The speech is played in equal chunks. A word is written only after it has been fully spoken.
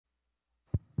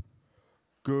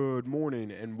Good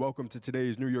morning and welcome to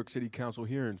today's New York City Council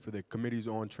hearing for the Committees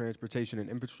on Transportation and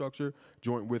Infrastructure,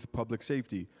 joint with Public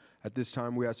Safety. At this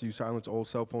time, we ask that you silence all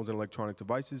cell phones and electronic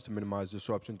devices to minimize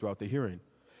disruption throughout the hearing.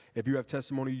 If you have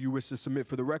testimony you wish to submit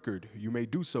for the record, you may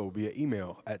do so via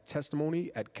email at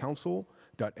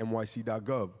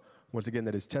testimony@council.nyc.gov. Once again,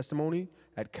 that is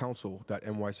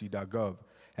testimony@council.nyc.gov.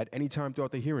 At any time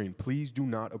throughout the hearing, please do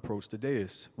not approach the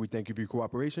dais. We thank you for your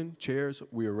cooperation. Chairs,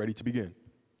 we are ready to begin.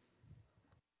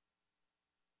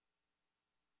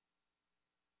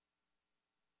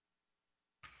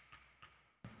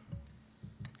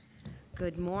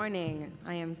 Good morning.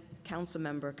 I am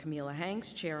Councilmember Kamillah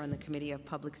Hanks, Chair on the Committee of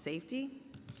Public Safety.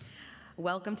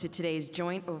 Welcome to today's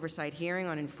joint oversight hearing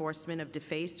on enforcement of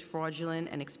defaced, fraudulent,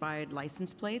 and expired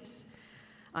license plates.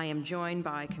 I am joined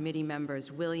by committee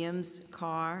members Williams,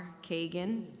 Carr,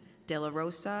 Kagan, De La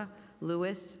Rosa,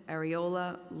 Lewis,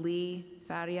 Ariola, Lee,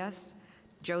 Farias,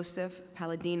 Joseph,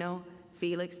 Palladino,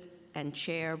 Felix, and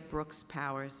Chair Brooks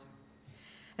Powers.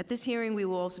 At this hearing, we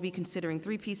will also be considering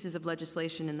three pieces of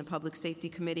legislation in the Public Safety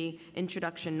Committee.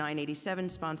 Introduction 987,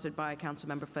 sponsored by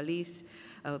Councilmember Farias,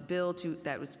 a bill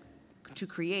that was to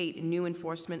create a new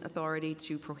enforcement authority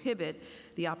to prohibit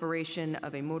the operation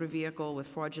of a motor vehicle with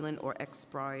fraudulent or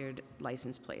expired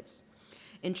license plates.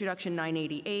 Introduction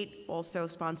 988, also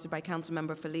sponsored by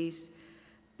Councilmember Farias,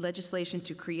 legislation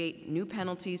to create new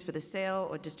penalties for the sale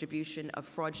or distribution of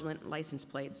fraudulent license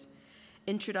plates.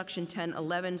 Introduction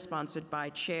 1011, sponsored by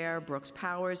Chair Brooks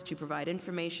Powers, to provide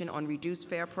information on reduced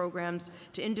fare programs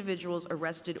to individuals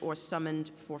arrested or summoned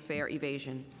for fare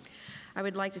evasion. I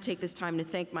would like to take this time to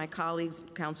thank my colleagues,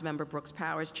 Councilmember Brooks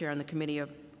Powers, Chair on the Committee of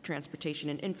Transportation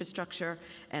and Infrastructure,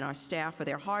 and our staff for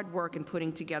their hard work in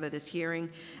putting together this hearing.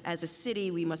 As a city,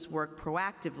 we must work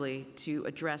proactively to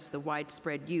address the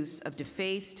widespread use of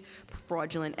defaced,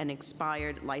 fraudulent, and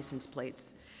expired license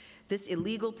plates. This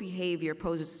illegal behavior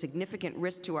poses significant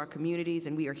risk to our communities,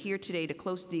 and we are here today to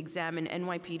closely examine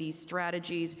NYPD's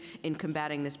strategies in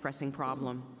combating this pressing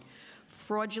problem.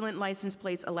 Fraudulent license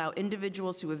plates allow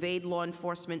individuals to evade law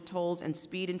enforcement tolls and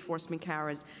speed enforcement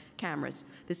cameras.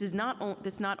 This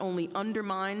not only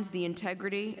undermines the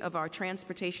integrity of our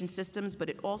transportation systems, but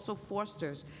it also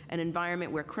fosters an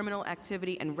environment where criminal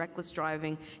activity and reckless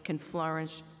driving can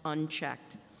flourish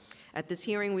unchecked. At this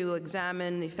hearing, we will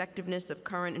examine the effectiveness of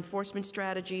current enforcement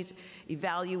strategies,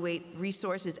 evaluate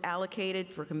resources allocated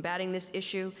for combating this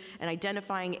issue, and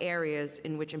identifying areas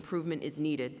in which improvement is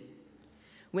needed.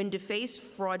 When defaced,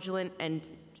 fraudulent, and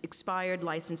expired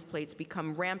license plates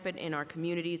become rampant in our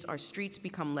communities, our streets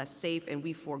become less safe, and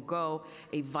we forego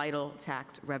a vital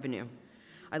tax revenue.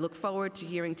 I look forward to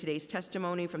hearing today's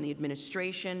testimony from the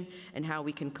administration and how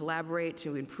we can collaborate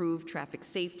to improve traffic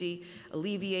safety,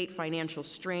 alleviate financial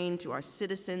strain to our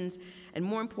citizens, and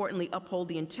more importantly, uphold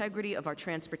the integrity of our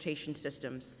transportation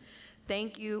systems.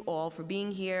 Thank you all for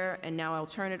being here, and now I'll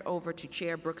turn it over to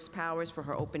Chair Brooks Powers for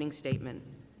her opening statement.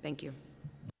 Thank you.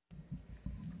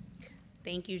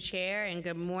 Thank you, Chair, and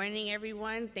good morning,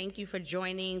 everyone. Thank you for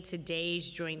joining today's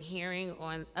joint hearing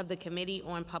of the Committee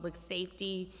on Public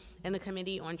Safety and the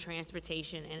Committee on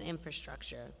Transportation and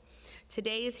Infrastructure.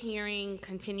 Today's hearing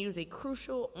continues a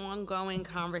crucial ongoing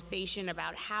conversation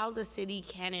about how the city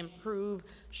can improve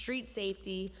street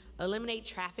safety, eliminate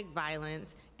traffic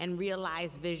violence, and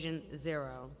realize Vision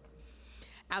Zero.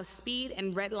 Our speed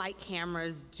and red light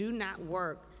cameras do not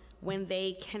work when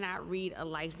they cannot read a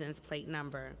license plate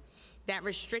number. That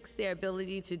restricts their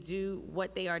ability to do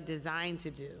what they are designed to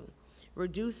do: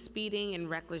 reduce speeding and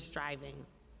reckless driving.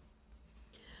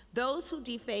 Those who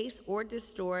deface or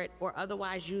distort or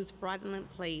otherwise use fraudulent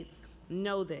plates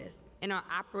know this and are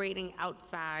operating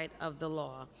outside of the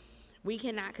law. We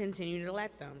cannot continue to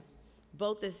let them.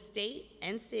 Both the state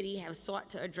and city have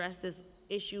sought to address this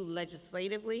issue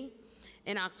legislatively.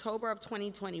 In October of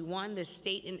 2021, the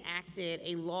state enacted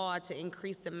a law to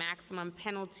increase the maximum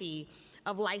penalty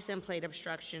of license plate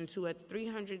obstruction to a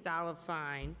 $300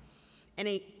 fine. And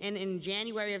in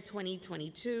January of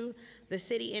 2022, the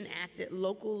city enacted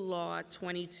Local Law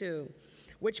 22,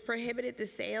 which prohibited the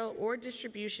sale or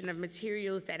distribution of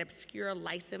materials that obscure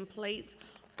license plates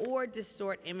or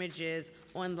distort images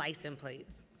on license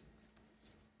plates.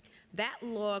 That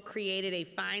law created a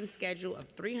fine schedule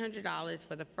of $300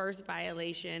 for the first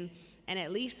violation and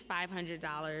at least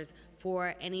 $500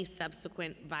 for any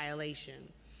subsequent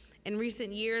violation. In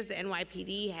recent years, the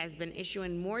NYPD has been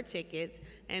issuing more tickets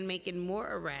and making more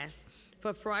arrests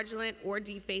for fraudulent or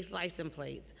defaced license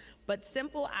plates, but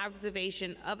simple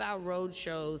observation of our road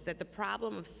shows that the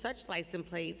problem of such license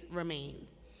plates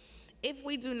remains. If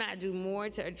we do not do more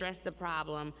to address the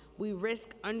problem, we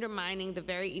risk undermining the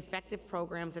very effective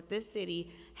programs that this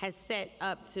city has set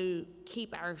up to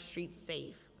keep our streets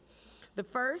safe. The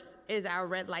first is our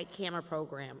red light camera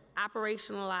program,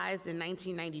 operationalized in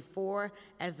 1994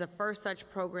 as the first such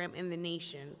program in the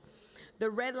nation. The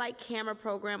red light camera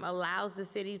program allows the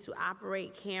city to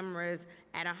operate cameras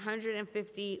at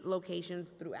 150 locations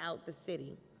throughout the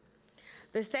city.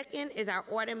 The second is our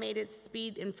automated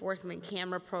speed enforcement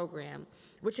camera program,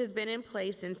 which has been in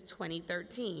place since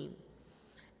 2013.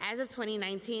 As of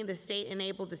 2019, the state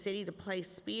enabled the city to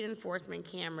place speed enforcement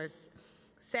cameras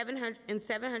in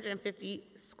 750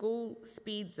 school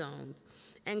speed zones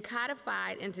and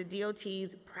codified into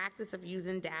DOT's practice of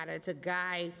using data to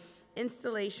guide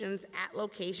installations at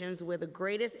locations where the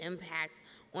greatest impact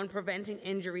on preventing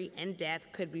injury and death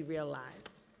could be realized.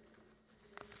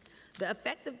 The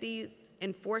effect of these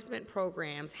enforcement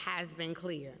programs has been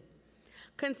clear.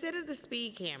 Consider the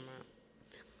speed camera.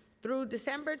 Through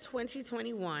December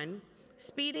 2021,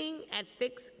 speeding at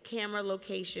fixed camera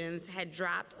locations had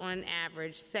dropped on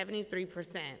average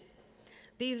 73%.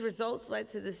 These results led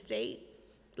the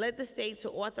state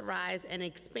to authorize an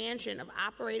expansion of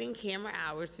operating camera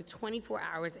hours to 24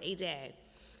 hours a day,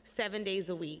 7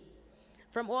 days a week.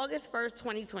 From August 1st,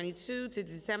 2022 to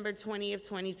December 20th,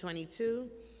 2022,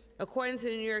 according to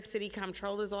the New York City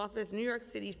Comptroller's Office, New York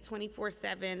City's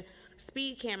 24/7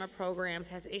 speed camera programs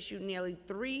has issued nearly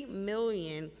 3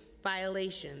 million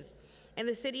violations, and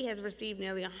the city has received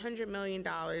nearly $100 million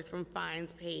from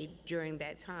fines paid during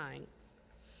that time.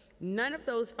 None of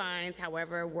those fines,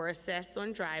 however, were assessed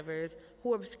on drivers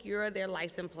who obscure their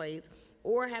license plates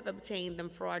or have obtained them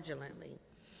fraudulently.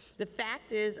 That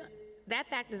fact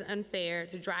is unfair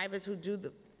to drivers who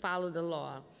follow the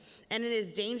law, and it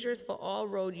is dangerous for all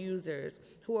road users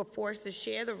who are forced to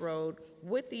share the road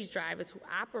with these drivers who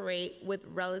operate with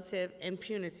relative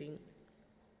impunity.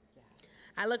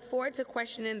 I look forward to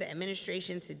questioning the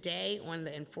administration today on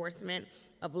the enforcement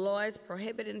of laws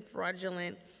prohibiting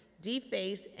fraudulent,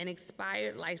 defaced, and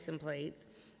expired license plates,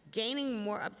 gaining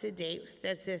more up-to-date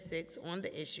statistics on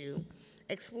the issue,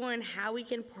 exploring how we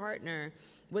can partner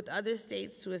with other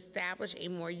states to establish a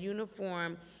more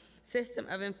uniform system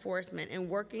of enforcement, and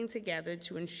working together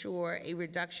to ensure a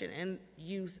reduction in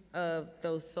use of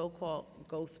those so-called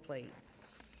ghost plates.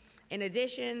 In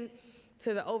addition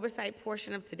to the oversight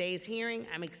portion of today's hearing,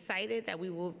 I'm excited that we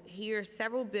will hear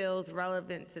several bills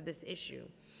relevant to this issue.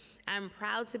 I'm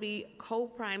proud to be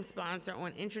co-prime sponsor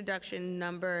on introduction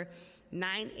number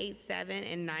 987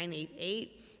 and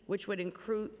 988, which would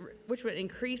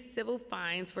increase civil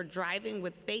fines for driving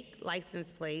with fake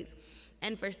license plates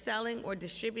and for selling or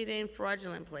distributing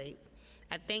fraudulent plates.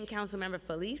 I thank Councilmember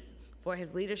Felice for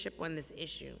his leadership on this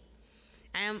issue.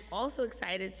 I am also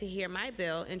excited to hear my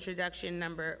bill, introduction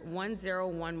number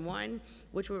 1011,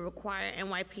 which will require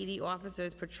NYPD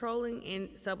officers patrolling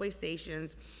in subway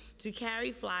stations to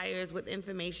carry flyers with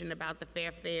information about the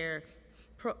fair fares,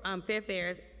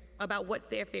 about what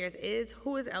fair fares is,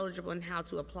 who is eligible, and how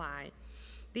to apply.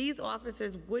 These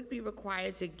officers would be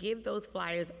required to give those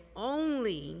flyers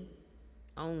only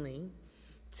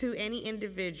to any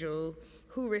individual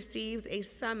who receives a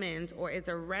summons or is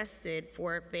arrested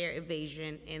for fare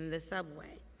evasion in the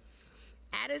subway.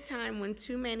 At a time when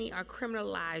too many are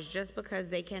criminalized just because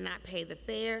they cannot pay the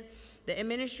fare, the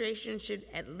administration should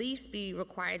at least be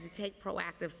required to take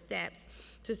proactive steps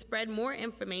to spread more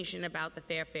information about the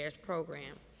Fair Fares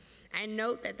program. I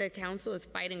note that the council is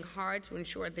fighting hard to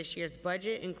ensure this year's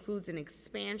budget includes an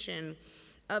expansion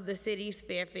of the city's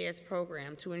Fair Fares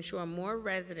program to ensure more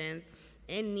residents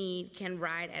in need can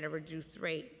ride at a reduced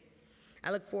rate.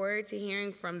 I look forward to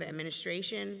hearing from the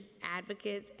administration,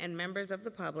 advocates, and members of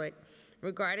the public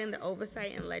regarding the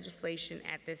oversight and legislation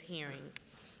at this hearing.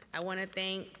 I want to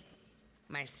thank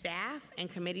my staff and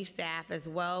committee staff as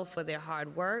well for their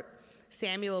hard work.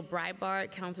 Samuel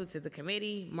Breitbart, counsel to the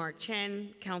committee, Mark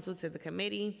Chen, counsel to the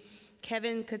committee,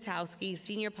 Kevin Kotowski,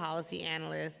 senior policy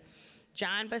analyst,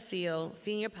 John Basile,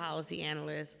 senior policy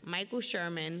analyst, Michael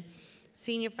Sherman,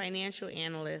 senior financial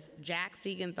analyst, Jack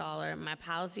Siegenthaler, my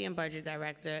policy and budget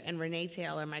director, and Renee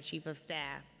Taylor, my chief of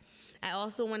staff. I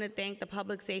also want to thank the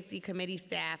Public Safety Committee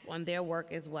staff on their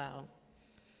work as well.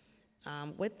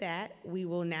 With that, we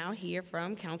will now hear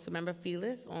from Councilmember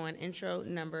Felice on intro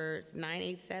numbers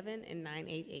 987 and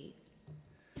 988.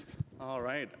 All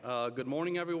right. Good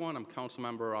morning, everyone. I'm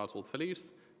Councilmember Oswald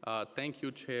Felice. Thank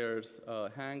you, Chairs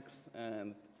Hanks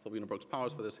and Selvena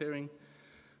Brooks-Powers for this hearing.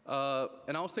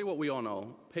 And I'll say what we all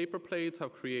know. Paper plates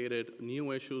have created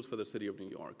new issues for the city of New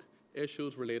York,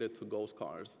 issues related to ghost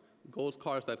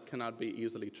cars that cannot be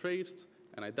easily traced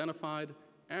and identified,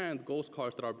 and ghost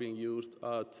cars that are being used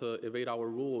to evade our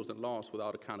rules and laws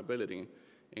without accountability,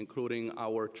 including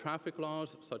our traffic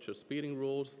laws, such as speeding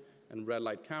rules and red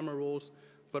light camera rules,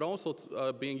 but also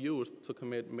being used to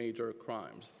commit major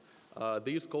crimes.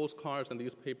 These ghost cars and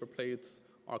these paper plates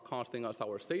are costing us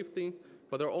our safety,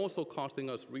 but they're also costing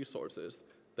us resources.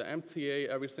 The MTA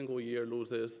every single year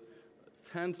loses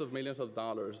tens of millions of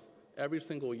dollars every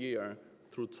single year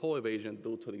through toll evasion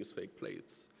due to these fake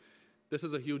plates. This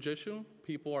is a huge issue.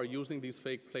 People are using these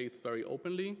fake plates very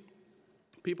openly.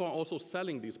 People are also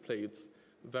selling these plates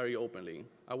very openly.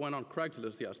 I went on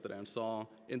Craigslist yesterday and saw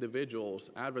individuals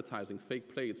advertising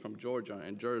fake plates from Georgia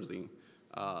and Jersey,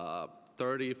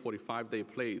 30, 45-day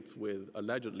plates with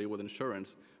allegedly with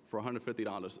insurance for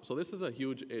 $150. So this is a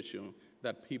huge issue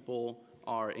that people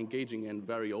are engaging in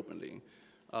very openly.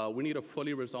 We need to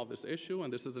fully resolve this issue,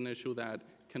 and this is an issue that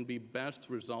can be best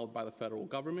resolved by the federal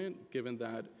government, given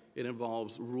that it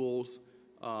involves rules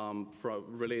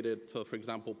related to, for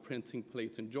example, printing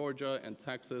plates in Georgia and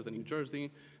Texas and New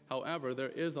Jersey. However, there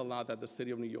is a lot that the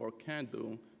city of New York can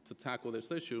do to tackle this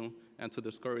issue and to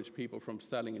discourage people from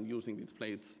selling and using these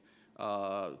plates,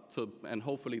 and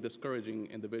hopefully discouraging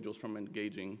individuals from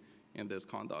engaging in this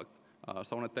conduct.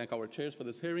 So I want to thank our chairs for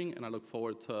this hearing, and I look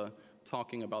forward to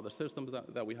talking about the systems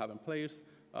that we have in place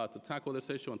to tackle this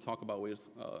issue and talk about ways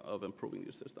of improving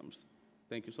these systems.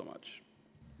 Thank you so much.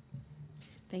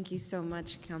 Thank you so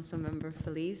much, Councilmember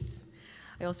Felice.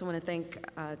 I also want to thank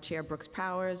Chair Brooks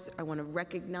Powers. I want to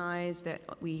recognize that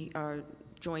we are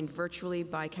joined virtually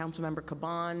by Councilmember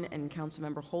Caban and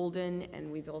Councilmember Holden, and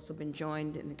we've also been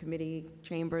joined in the committee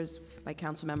chambers by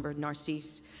Councilmember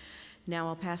Narcisse. Now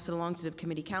I'll pass it along to the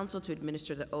committee counsel to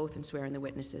administer the oath and swear in the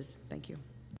witnesses. Thank you.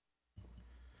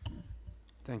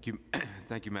 Thank you.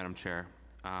 Thank you, Madam Chair.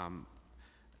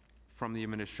 From the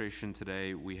administration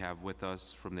today, we have with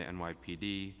us from the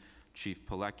NYPD, Chief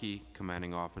Pilecki,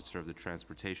 Commanding Officer of the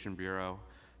Transportation Bureau,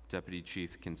 Deputy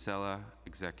Chief Kinsella,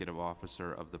 Executive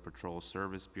Officer of the Patrol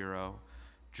Service Bureau,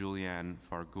 Joann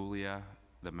Fargulia,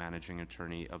 the Managing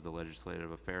Attorney of the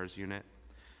Legislative Affairs Unit.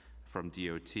 From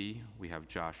DOT, we have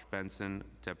Josh Benson,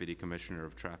 Deputy Commissioner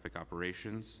of Traffic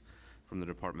Operations. From the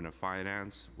Department of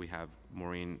Finance, we have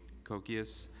Maureen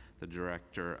Kokias, the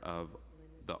Director of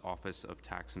the Office of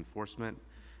Tax Enforcement.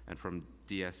 And from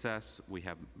DSS, we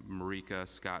have Marika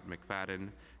Scott McFadden,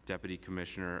 Deputy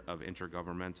Commissioner of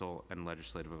Intergovernmental and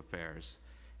Legislative Affairs.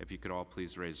 If you could all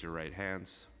please raise your right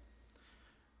hands.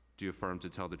 Do you affirm to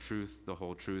tell the truth, the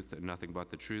whole truth, and nothing but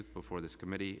the truth before this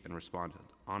committee and respond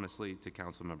honestly to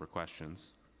council member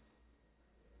questions?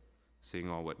 Seeing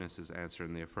all witnesses answer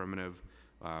in the affirmative,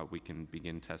 we can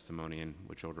begin testimony in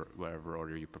whatever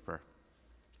order you prefer.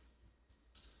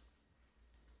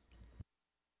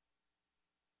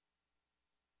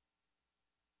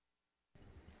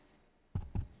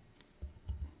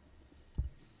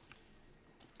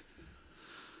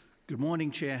 Good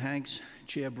morning, Chair Hanks,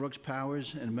 Chair Brooks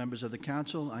Powers, and members of the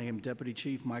council. I am Deputy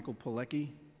Chief Michael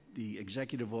Pilecki, the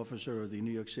Executive Officer of the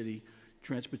New York City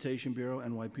Transportation Bureau,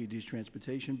 NYPD's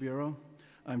Transportation Bureau.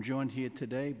 I'm joined here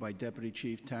today by Deputy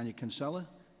Chief Tanya Kinsella,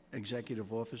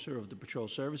 Executive Officer of the Patrol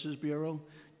Services Bureau,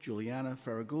 Juliana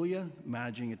Faraguglia,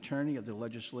 Managing Attorney of the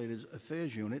Legislative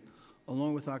Affairs Unit,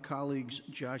 along with our colleagues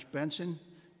Josh Benson,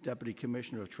 Deputy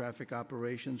Commissioner of Traffic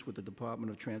Operations with the Department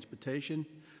of Transportation,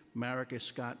 Marika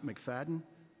Scott McFadden,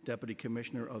 Deputy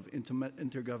Commissioner of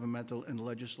Intergovernmental and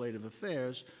Legislative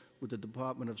Affairs with the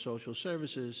Department of Social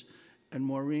Services, and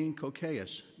Maureen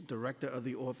Kokias, Director of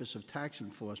the Office of Tax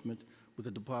Enforcement with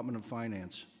the Department of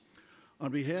Finance. On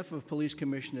behalf of Police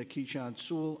Commissioner Keechant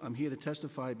Sewell, I'm here to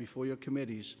testify before your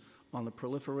committees on the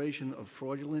proliferation of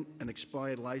fraudulent and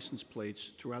expired license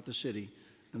plates throughout the city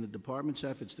and the department's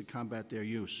efforts to combat their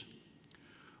use.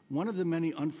 One of the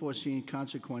many unforeseen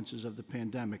consequences of the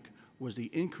pandemic was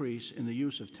the increase in the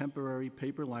use of temporary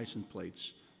paper license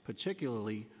plates,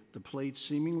 particularly the plates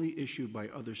seemingly issued by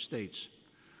other states.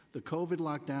 The COVID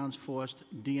lockdowns forced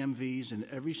DMVs in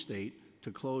every state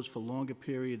to close for longer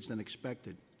periods than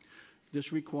expected.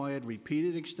 This required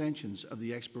repeated extensions of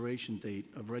the expiration date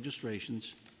of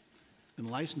registrations and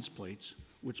license plates,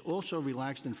 which also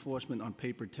relaxed enforcement on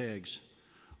paper tags.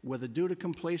 Whether due to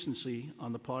complacency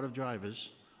on the part of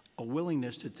drivers, a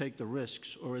willingness to take the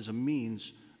risks, or as a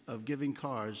means of giving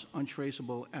cars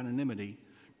untraceable anonymity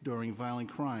during violent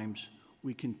crimes,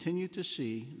 we continue to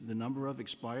see the number of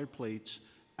expired plates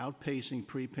outpacing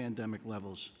pre-pandemic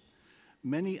levels.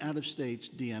 Many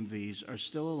out-of-state DMVs are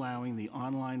still allowing the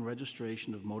online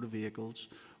registration of motor vehicles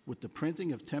with the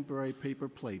printing of temporary paper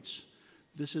plates.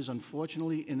 This has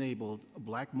unfortunately enabled a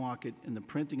black market in the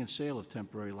printing and sale of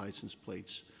temporary license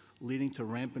plates, leading to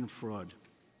rampant fraud.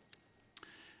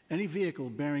 Any vehicle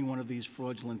bearing one of these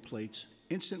fraudulent plates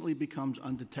instantly becomes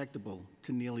undetectable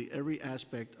to nearly every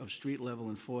aspect of street-level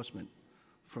enforcement,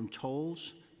 from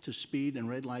tolls to speed and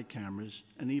red light cameras,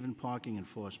 and even parking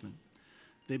enforcement.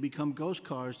 They become ghost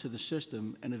cars to the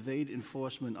system and evade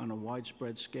enforcement on a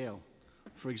widespread scale.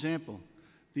 For example,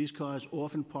 these cars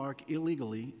often park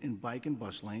illegally in bike and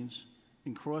bus lanes,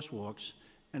 in crosswalks,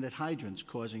 and at hydrants,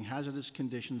 causing hazardous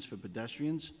conditions for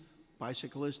pedestrians,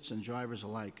 bicyclists, and drivers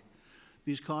alike.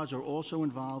 These cars are also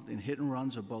involved in hit and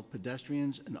runs of both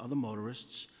pedestrians and other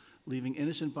motorists, leaving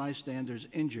innocent bystanders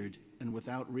injured and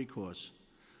without recourse.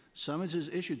 Summonses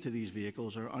issued to these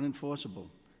vehicles are unenforceable,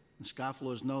 and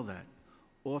scofflaws know that,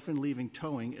 often leaving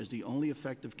towing as the only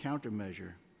effective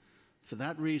countermeasure. For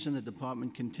that reason, the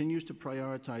department continues to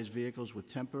prioritize vehicles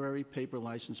with temporary paper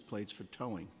license plates for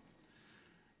towing.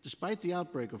 Despite the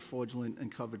outbreak of fraudulent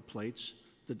and covered plates,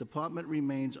 the department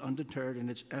remains undeterred in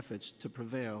its efforts to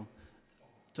prevent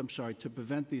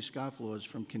these scofflaws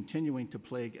from continuing to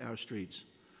plague our streets.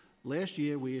 Last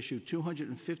year, we issued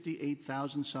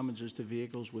 258,000 summonses to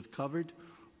vehicles with covered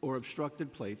or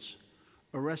obstructed plates,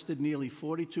 arrested nearly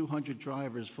 4,200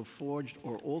 drivers for forged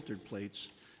or altered plates,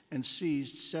 and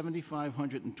seized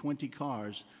 7,520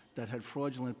 cars that had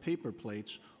fraudulent paper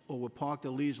plates or were parked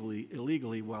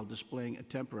illegally while displaying a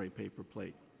temporary paper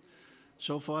plate.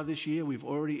 So far this year, we've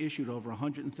already issued over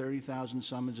 130,000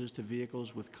 summonses to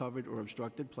vehicles with covered or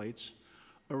obstructed plates,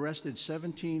 arrested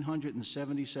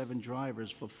 1,777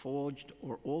 drivers for forged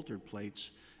or altered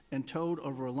plates, and towed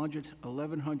over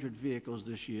 1,100 vehicles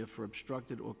this year for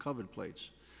obstructed or covered plates.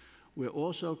 We're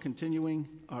also continuing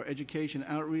our education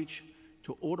outreach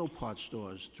to auto parts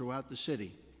stores throughout the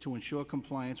city to ensure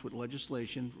compliance with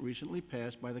legislation recently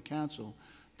passed by the council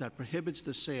that prohibits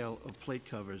the sale of plate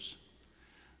covers.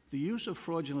 The use of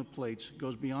fraudulent plates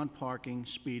goes beyond parking,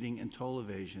 speeding, and toll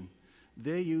evasion.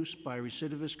 Their use by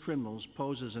recidivist criminals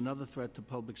poses another threat to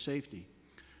public safety.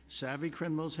 Savvy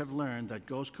criminals have learned that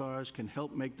ghost cars can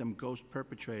help make them ghost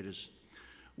perpetrators.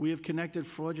 We have connected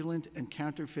fraudulent and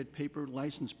counterfeit paper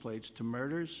license plates to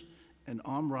murders and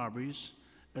armed robberies,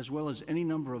 as well as any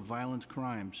number of violent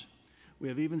crimes. We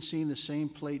have even seen the same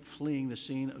plate fleeing the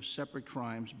scene of separate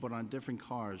crimes, but on different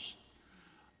cars.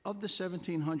 Of the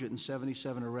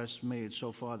 1,777 arrests made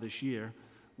so far this year,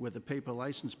 where the paper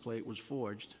license plate was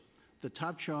forged, the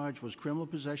top charge was criminal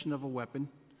possession of a weapon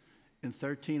in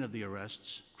 13 of the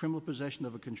arrests, criminal possession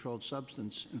of a controlled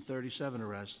substance in 37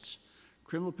 arrests,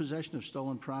 criminal possession of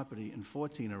stolen property in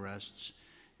 14 arrests,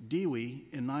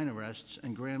 DWI in 9 arrests,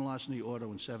 and grand larceny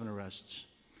auto in 7 arrests.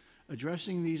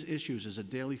 Addressing these issues is a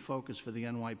daily focus for the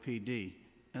NYPD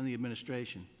and the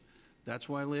administration. That's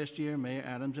why last year, Mayor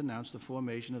Adams announced the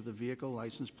formation of the Vehicle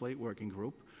License Plate Working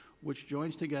Group, which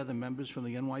joins together members from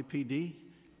the NYPD,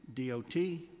 DOT,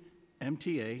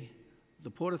 MTA,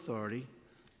 the Port Authority,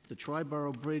 the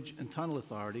Tri-Borough Bridge and Tunnel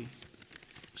Authority,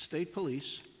 state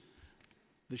police,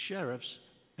 the sheriffs,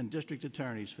 and district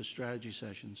attorneys for strategy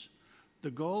sessions.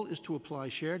 The goal is to apply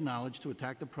shared knowledge to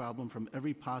attack the problem from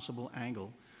every possible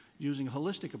angle, using a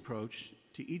holistic approach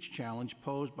to each challenge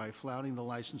posed by flouting the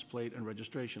license plate and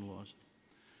registration laws.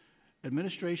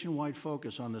 Administration-wide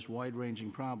focus on this wide-ranging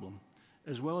problem,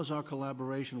 as well as our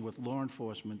collaboration with law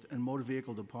enforcement and motor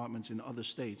vehicle departments in other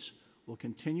states, will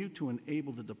continue to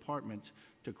enable the department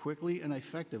to quickly and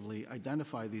effectively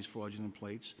identify these fraudulent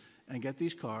plates and get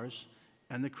these cars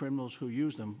and the criminals who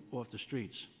use them off the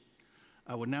streets.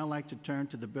 I would now like to turn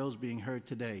to the bills being heard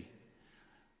today.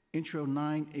 Intro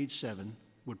 987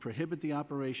 would prohibit the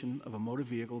operation of a motor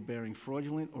vehicle bearing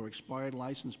fraudulent or expired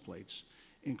license plates,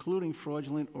 including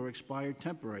fraudulent or expired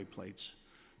temporary plates.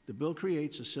 The bill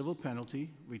creates a civil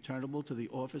penalty returnable to the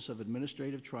Office of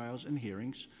Administrative Trials and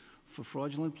Hearings for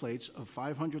fraudulent plates of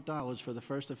 $500 for the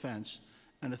first offense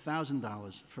and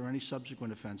 $1,000 for any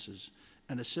subsequent offenses,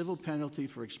 and a civil penalty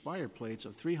for expired plates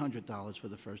of $300 for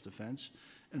the first offense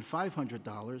and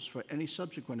 $500 for any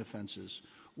subsequent offenses,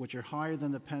 which are higher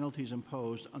than the penalties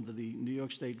imposed under the New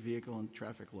York State Vehicle and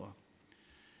Traffic Law.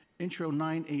 Intro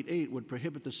 988 would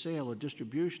prohibit the sale or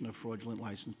distribution of fraudulent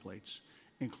license plates,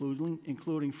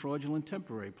 including fraudulent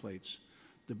temporary plates.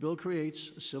 The bill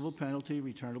creates a civil penalty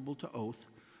returnable to oath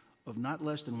of not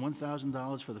less than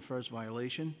 $1,000 for the first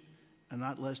violation and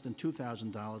not less than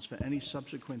 $2,000 for any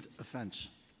subsequent offense.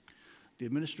 The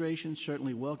administration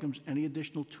certainly welcomes any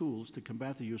additional tools to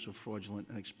combat the use of fraudulent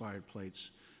and expired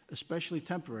plates, especially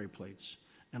temporary plates,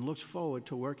 and looks forward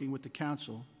to working with the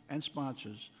council and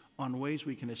sponsors on ways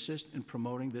we can assist in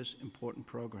promoting this important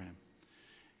program.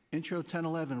 Intro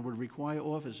 1011 would require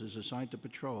officers assigned to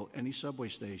patrol any subway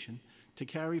station to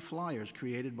carry flyers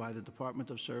created by the Department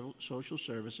of Social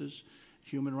Services,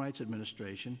 Human Rights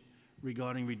Administration,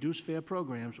 regarding reduced fare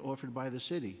programs offered by the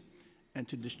city, and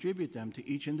to distribute them to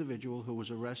each individual who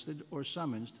was arrested or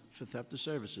summoned for theft of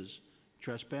services,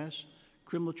 trespass,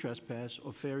 criminal trespass,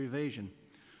 or fare evasion.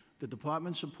 The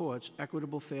department supports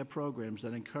equitable fare programs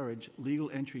that encourage legal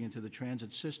entry into the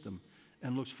transit system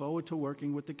and looks forward to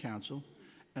working with the council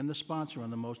and the sponsor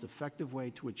on the most effective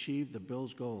way to achieve the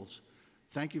bill's goals.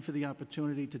 Thank you for the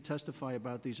opportunity to testify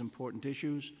about these important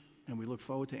issues, and we look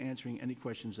forward to answering any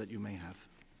questions that you may have.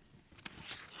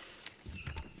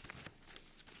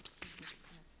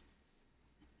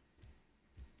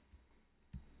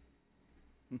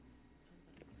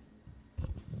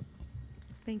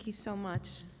 Thank you so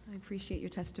much. I appreciate your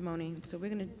testimony. So we're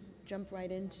going to jump right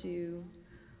into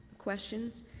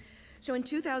questions. So in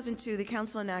 2002, the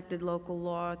council enacted Local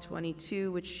Law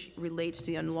 22, which relates to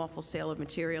the unlawful sale of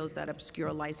materials that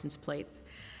obscure license plates.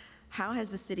 How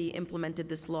has the city implemented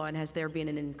this law, and has there been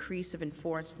an increase of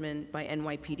enforcement by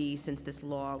NYPD since this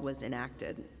law was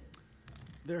enacted?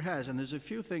 There has, and there's a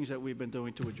few things that we've been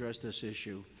doing to address this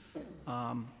issue.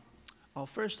 I'll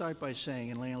first start by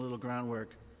saying, and laying a little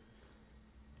groundwork,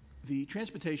 the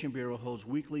Transportation Bureau holds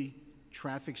weekly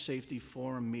traffic safety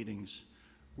forum meetings,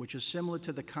 which is similar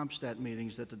to the CompStat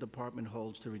meetings that the department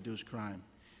holds to reduce crime.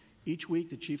 Each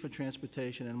week, the Chief of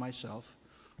Transportation and myself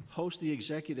host the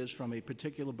executives from a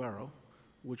particular borough,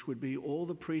 which would be all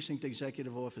the precinct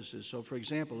executive officers. So, for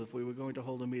example, if we were going to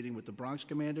hold a meeting with the Bronx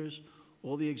commanders,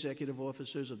 all the executive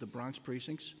officers of the Bronx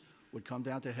precincts would come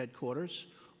down to headquarters,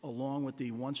 along with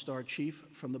the one-star chief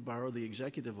from the borough, the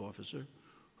executive officer,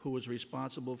 who was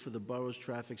responsible for the borough's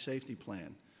traffic safety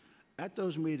plan. At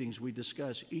those meetings, we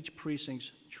discuss each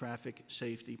precinct's traffic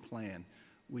safety plan.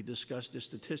 We discuss the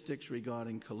statistics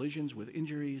regarding collisions with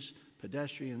injuries,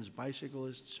 pedestrians,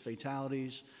 bicyclists,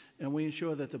 fatalities, and we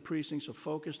ensure that the precincts are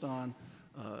focused on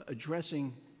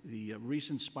addressing the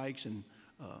recent spikes in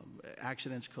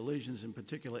accidents, collisions in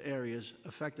particular areas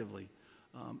effectively.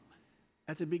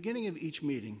 At the beginning of each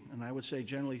meeting, and I would say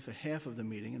generally for half of the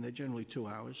meeting, and they're generally 2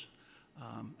 hours,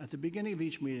 at the beginning of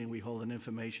each meeting, we hold an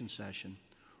information session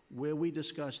where we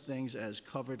discuss things as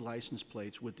covered license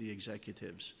plates with the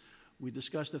executives. We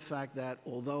discuss the fact that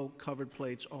although covered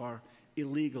plates are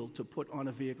illegal to put on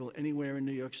a vehicle anywhere in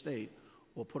New York State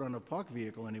or put on a parked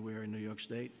vehicle anywhere in New York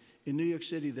State, in New York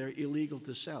City, they're illegal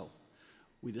to sell.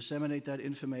 We disseminate that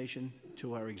information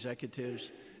to our executives,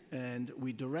 and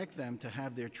we direct them to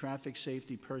have their traffic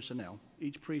safety personnel.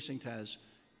 Each precinct has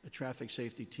a traffic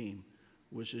safety team,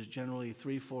 which is generally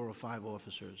 3, 4, or 5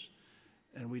 officers.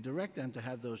 And we direct them to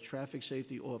have those traffic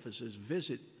safety officers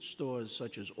visit stores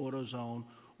such as AutoZone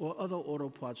or other auto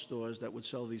parts stores that would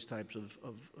sell these types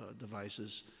of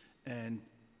devices, and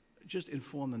just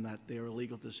inform them that they're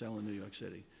illegal to sell in New York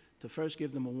City. To first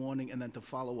give them a warning and then to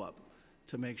follow up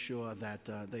to make sure that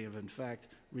they have in fact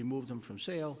removed them from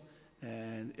sale,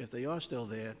 and if they are still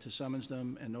there, to summons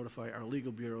them and notify our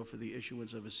legal bureau for the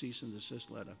issuance of a cease and desist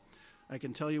letter. I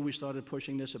can tell you we started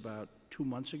pushing this about 2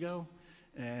 months ago,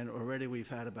 and already we've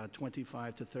had about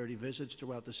 25 to 30 visits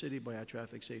throughout the city by our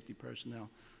traffic safety personnel.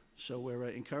 So we're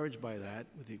encouraged by that.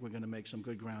 We think we're going to make some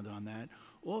good ground on that.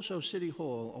 Also, City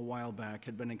Hall, a while back,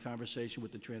 had been in conversation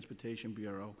with the Transportation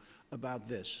Bureau about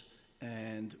this,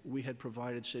 and we had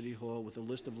provided City Hall with a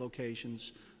list of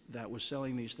locations that were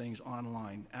selling these things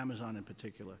online, Amazon in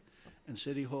particular. And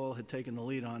City Hall had taken the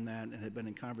lead on that and had been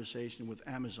in conversation with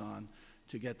Amazon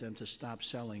to get them to stop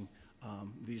selling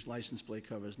these license plate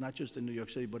covers, not just in New York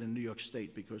City, but in New York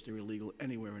State, because they're illegal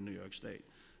anywhere in New York State.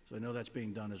 So I know that's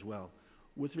being done as well.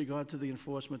 With regard to the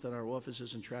enforcement that our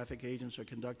officers and traffic agents are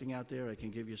conducting out there, I can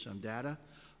give you some data.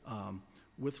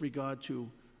 With regard to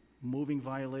moving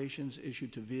violations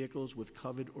issued to vehicles with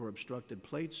covered or obstructed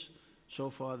plates, so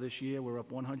far this year, we're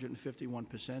up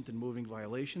 151% in moving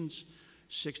violations,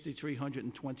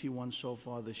 6,321 so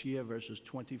far this year versus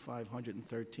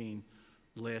 2,513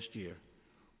 last year.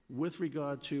 With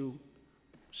regard to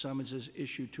summonses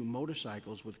issued to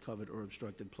motorcycles with covered or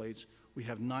obstructed plates, we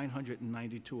have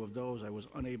 992 of those. I was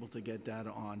unable to get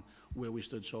data on where we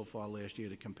stood so far last year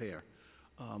to compare.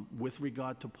 With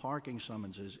regard to parking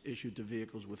summonses issued to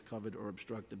vehicles with covered or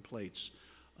obstructed plates,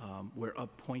 we're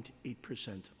up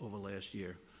 0.8% over last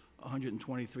year,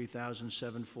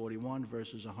 123,741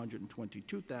 versus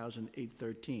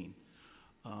 122,813.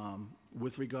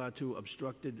 With regard to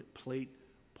obstructed plate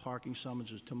parking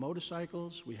summonses to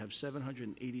motorcycles, we have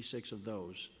 786 of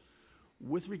those.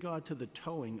 With regard to the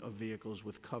towing of vehicles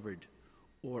with covered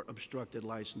or obstructed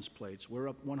license plates, we're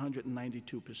up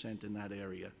 192% in that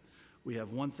area. We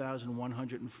have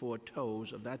 1,104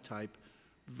 tows of that type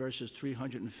versus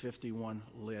 351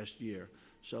 last year.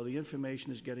 So the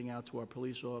information is getting out to our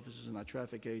police officers and our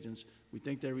traffic agents. We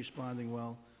think they're responding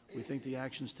well. We think the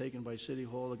actions taken by City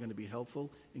Hall are going to be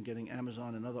helpful in getting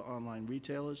Amazon and other online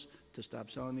retailers to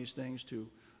stop selling these things to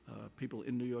people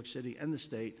in New York City and the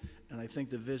state. And I think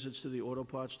the visits to the auto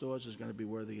parts stores is going to be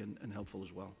worthy and helpful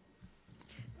as well.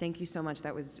 Thank you so much.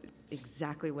 That was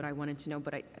exactly what I wanted to know.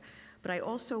 But I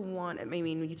also want, I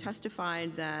mean, you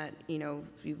testified that, you know,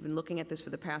 you've been looking at this for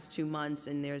the past 2 months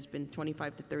and there's been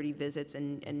 25 to 30 visits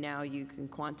and now you can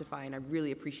quantify, and I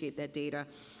really appreciate that data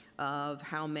of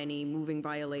how many moving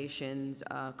violations,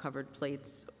 covered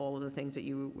plates, all of the things that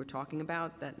you were talking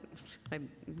about that I'm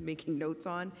making notes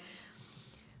on.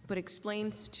 But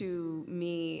explains to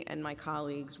me and my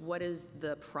colleagues, what is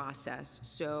the process?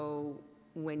 So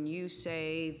when you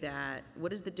say that,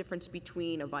 what is the difference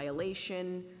between a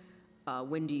violation,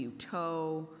 when do you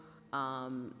tow?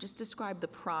 Just describe the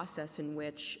process in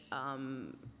which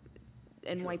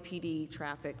NYPD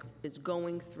traffic is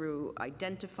going through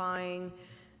identifying,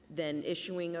 then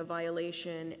issuing a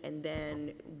violation, and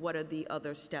then what are the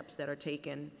other steps that are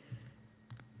taken?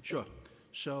 Sure.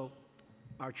 So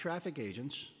our traffic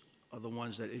agents are the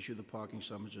ones that issue the parking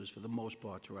summonses for the most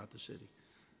part throughout the city.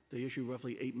 They issue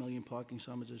roughly 8 million parking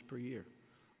summonses per year.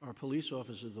 Our police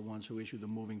officers are the ones who issue the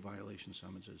moving violation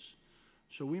summonses.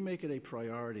 So we make it a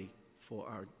priority for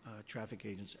our traffic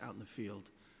agents out in the field,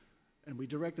 and we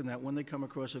direct them that when they come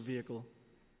across a vehicle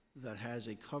that has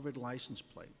a covered license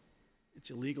plate, it's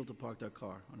illegal to park their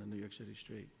car on a New York City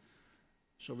street.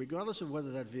 So regardless of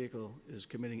whether that vehicle is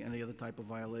committing any other type of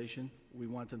violation, we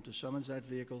want them to summons that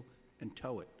vehicle and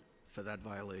tow it for that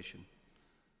violation.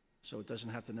 So it doesn't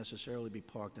have to necessarily be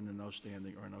parked in a no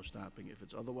standing or a no stopping. If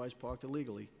it's otherwise parked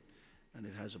illegally and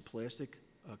it has a plastic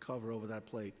cover over that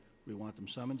plate, we want them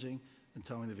summonsing and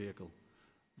towing the vehicle.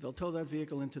 They'll tow that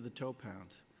vehicle into the tow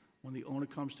pound. When the owner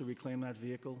comes to reclaim that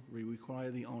vehicle, we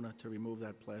require the owner to remove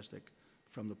that plastic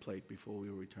from the plate before we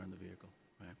return the vehicle.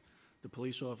 Right? The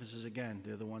police officers, again,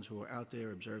 they're the ones who are out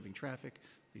there observing traffic.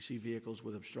 They see vehicles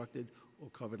with obstructed or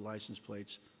covered license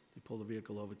plates. They pull the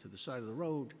vehicle over to the side of the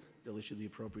road. They'll issue the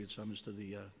appropriate summons to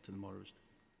the motorist.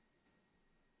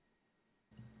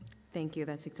 Thank you.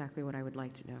 That's exactly what I would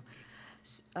like to know.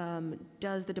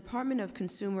 Does the Department of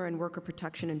Consumer and Worker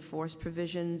Protection enforce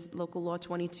provisions, Local Law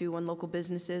 22, on local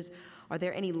businesses? Are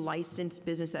there any licensed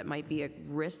business that might be at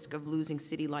risk of losing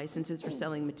city licenses for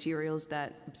selling materials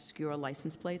that obscure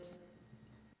license plates?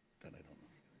 That I don't know.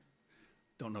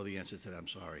 Don't know the answer to that, I'm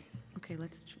sorry. Okay,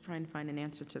 let's try and find an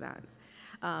answer to that.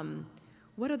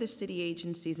 What other city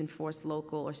agencies enforce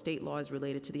local or state laws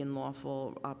related to the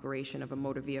unlawful operation of a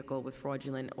motor vehicle with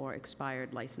fraudulent or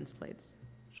expired license plates?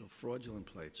 So fraudulent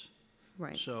plates.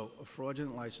 Right. So a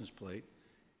fraudulent license plate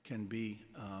can be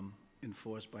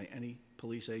enforced by any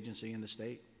police agency in the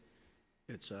state.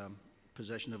 It's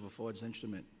possession of a forged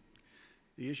instrument.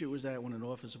 The issue is that when an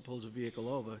officer pulls a vehicle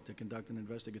over to conduct an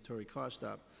investigatory car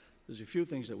stop, there's a few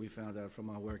things that we found out from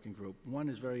our working group. One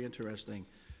is very interesting.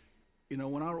 You know,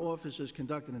 when our officers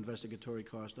conduct an investigatory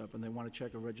car stop and they want to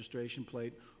check a registration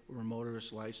plate or a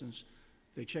motorist license,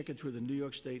 they check it through the New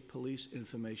York State Police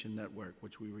Information Network,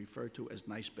 which we refer to as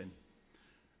NYSPIN.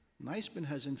 NYSPIN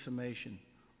has information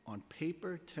on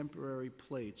paper temporary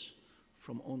plates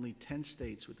from only 10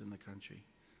 states within the country.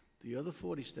 The other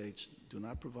 40 states do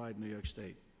not provide New York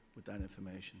State with that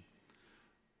information.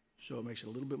 So it makes it a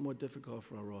little bit more difficult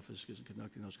for our officers in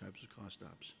conducting those types of car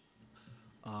stops.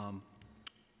 I'll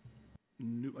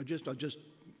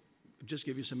just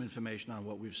give you some information on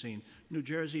what we've seen. New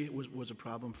Jersey was a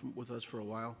problem with us for a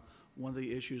while. One of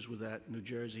the issues was that New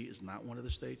Jersey is not one of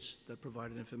the states that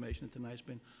provided information to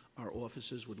NYSPIN. Our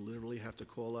officers would literally have to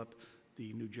call up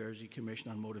the New Jersey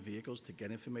Commission on Motor Vehicles to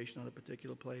get information on a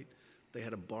particular plate. They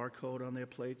had a barcode on their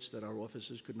plates that our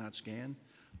officers could not scan.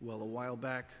 Well, a while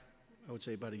back, I would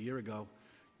say about a year ago,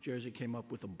 Jersey came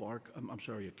up with a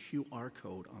QR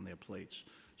code on their plates.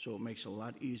 So it makes it a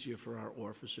lot easier for our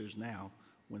officers now,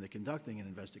 when they're conducting an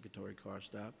investigatory car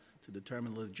stop, to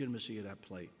determine the legitimacy of that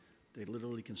plate. They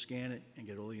literally can scan it and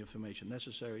get all the information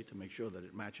necessary to make sure that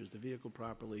it matches the vehicle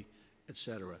properly, et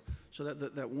cetera. So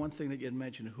that one thing that you had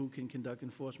mentioned, who can conduct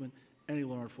enforcement? Any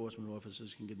law enforcement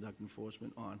officers can conduct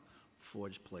enforcement on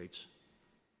forged plates.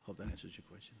 Hope that answers your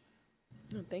question.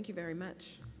 No, thank you very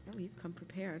much. Oh, you've come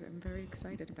prepared. I'm very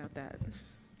excited about that.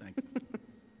 Thank you.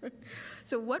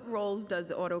 So what roles does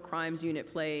the Auto Crimes Unit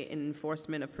play in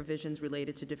enforcement of provisions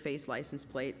related to defaced license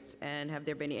plates? And have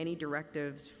there been any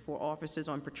directives for officers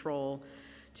on patrol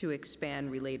to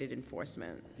expand related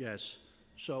enforcement? Yes.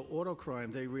 So auto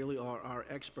crime, they really are our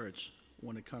experts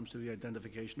when it comes to the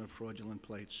identification of fraudulent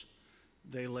plates.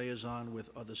 They liaison with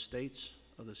other states,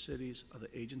 other cities, other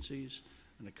agencies,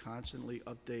 and are constantly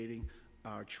updating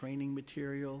our training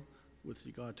material with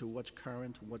regard to what's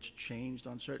current, what's changed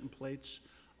on certain plates.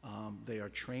 They are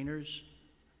trainers.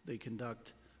 They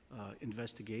conduct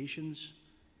investigations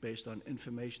based on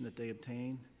information that they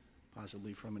obtain,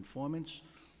 possibly from informants,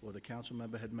 or the council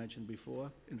member had mentioned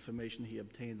before, information he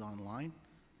obtained online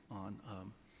on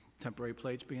temporary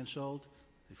plates being sold.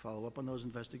 They follow up on those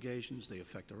investigations. They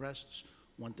effect arrests.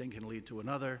 One thing can lead to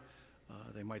another.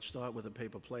 They might start with a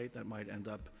paper plate that might end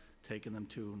up taking them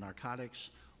to narcotics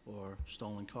or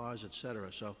stolen cars, et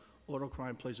cetera. So auto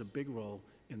crime plays a big role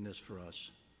in this for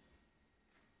us.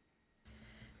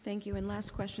 Thank you. And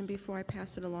last question before I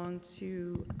pass it along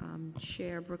to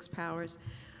Chair Brooks Powers.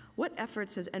 What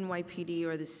efforts has NYPD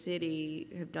or the city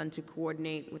have done to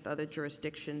coordinate with other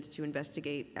jurisdictions to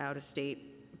investigate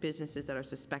out-of-state businesses that are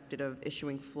suspected of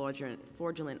issuing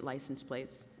fraudulent license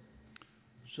plates?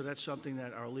 So that's something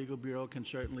that our legal bureau can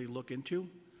certainly look into,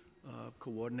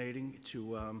 coordinating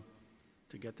to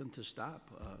get them to stop.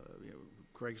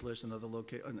 Craigslist and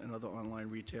other online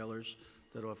retailers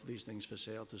that offer these things for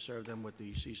sale, to serve them with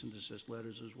the cease and desist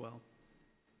letters as well.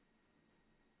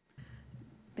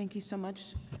 Thank you so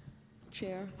much,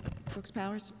 Chair Brooks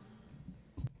Powers.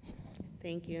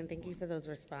 Thank you, and thank you for those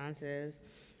responses.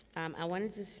 I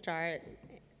wanted to start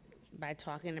by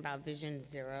talking about Vision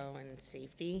Zero and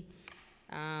safety.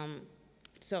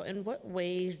 So in what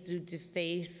ways do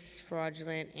defaced,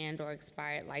 fraudulent, and/or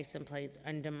expired license plates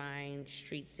undermine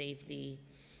street safety?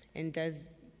 And does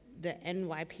the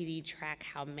NYPD track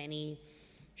how many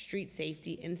street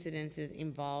safety incidences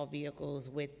involve vehicles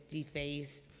with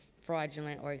defaced,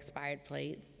 fraudulent, or expired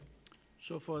plates?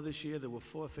 So far this year, there were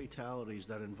 4 fatalities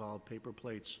that involved paper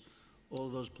plates. All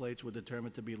of those plates were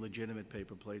determined to be legitimate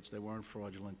paper plates. They weren't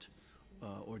fraudulent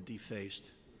or defaced.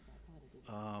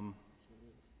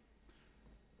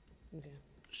 Okay.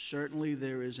 Certainly,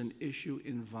 there is an issue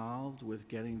involved with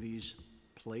getting these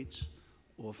plates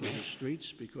off of the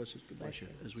streets because,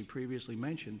 as we previously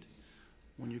mentioned,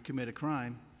 when you commit a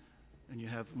crime and you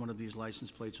have one of these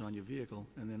license plates on your vehicle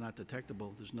and they're not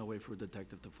detectable, there's no way for a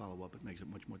detective to follow up. It makes it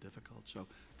much more difficult. So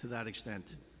to that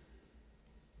extent,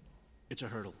 it's a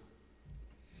hurdle.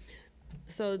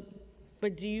 So,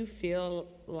 but do you feel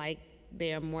like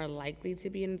they are more likely to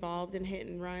be involved in hit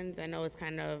and runs? I know it's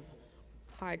kind of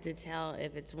hard to tell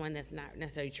if it's one that's not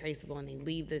necessarily traceable and they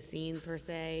leave the scene per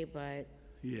se, but.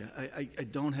 Yeah, I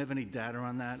don't have any data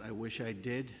on that. I wish I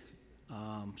did.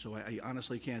 So I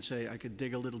honestly can't say. I could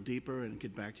dig a little deeper and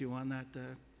get back to you on that.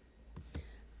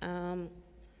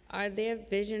 Are there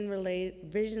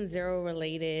Vision Zero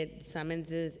related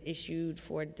summonses issued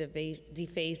for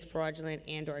defaced, fraudulent,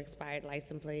 and/or expired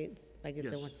license plates? Like, is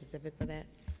there one specific for that?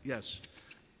 Yes.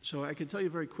 So I can tell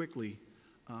you very quickly,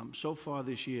 so far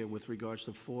this year with regards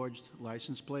to forged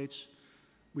license plates,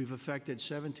 we've effected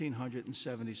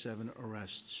 1,777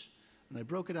 arrests. And I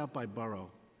broke it out by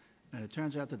borough. And it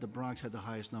turns out that the Bronx had the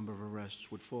highest number of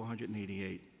arrests with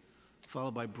 488,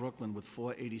 followed by Brooklyn with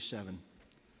 487,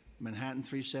 Manhattan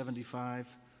 375,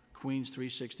 Queens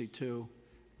 362,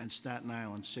 and Staten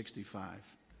Island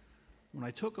 65. When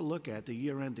I took a look at the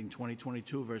year ending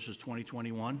 2022 versus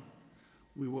 2021,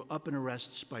 we were up in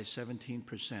arrests by 17%,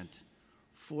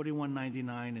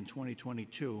 4199 in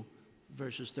 2022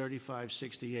 versus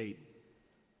 3568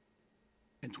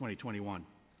 in 2021.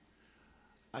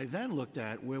 I then looked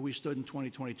at where we stood in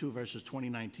 2022 versus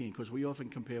 2019, because we often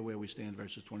compare where we stand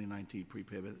versus 2019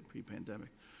 pre-pandemic.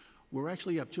 We're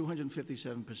actually up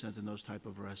 257% in those type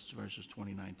of arrests versus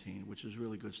 2019, which is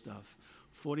really good stuff.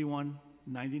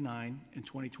 4199 in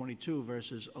 2022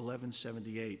 versus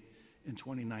 1178 in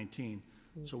 2019.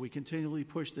 So we continually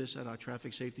push this at our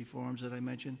traffic safety forums that I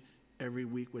mentioned. Every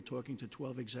week we're talking to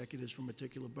 12 executives from a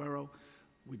particular borough.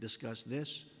 We discuss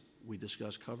this. We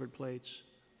discuss covered plates,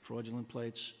 fraudulent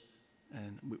plates,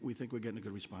 and we think we're getting a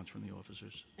good response from the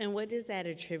officers. And what is that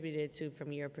attributed to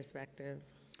from your perspective?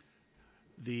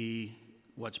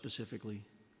 What specifically?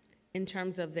 In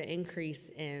terms of the increase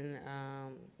in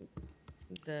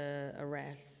the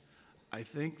arrests? I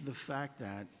think the fact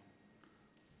that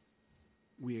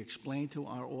we explain to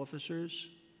our officers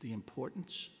the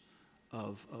importance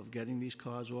of getting these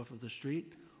cars off of the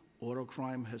street. Auto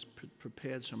crime has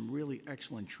prepared some really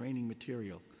excellent training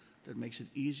material that makes it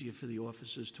easier for the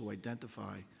officers to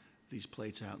identify these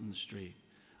plates out in the street.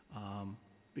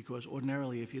 Because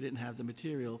ordinarily, if you didn't have the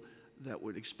material that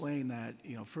would explain that,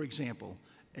 you know, for example,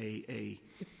 a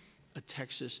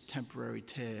Texas temporary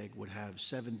tag would have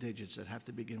 7 digits that have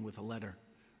to begin with a letter,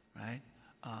 right?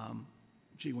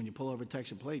 Gee, when you pull over a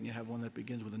Texas plate and you have one that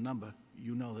begins with a number,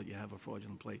 you know that you have a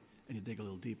fraudulent plate and you dig a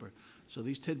little deeper. So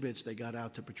these tidbits, they got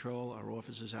out to patrol. Our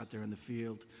officers out there in the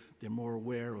field, they're more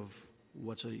aware of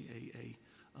what's a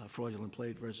fraudulent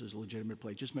plate versus a legitimate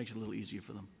plate. Just makes it a little easier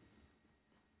for them.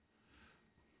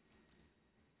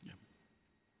 Yeah.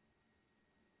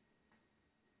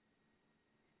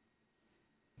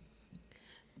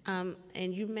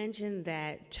 And you mentioned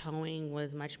that towing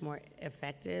was much more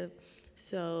effective.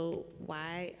 So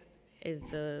why is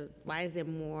there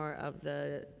more of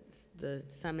the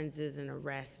summonses and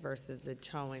arrests versus the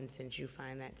towing, since you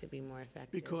find that to be more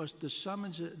effective? Because the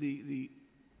summons, the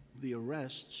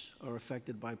arrests are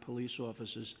affected by police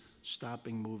officers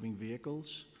stopping moving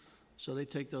vehicles. So they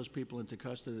take those people into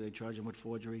custody, they charge them with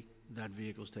forgery, that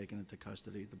vehicle's taken into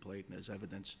custody, the plate as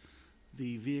evidence.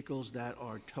 The vehicles that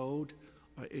are towed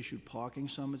are issued parking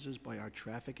summonses by our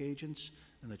traffic agents,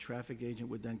 and the traffic agent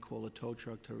would then call a tow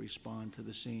truck to respond to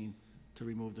the scene to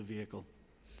remove the vehicle.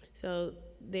 So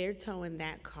they're towing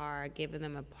that car, giving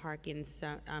them a parking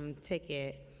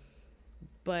ticket,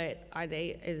 but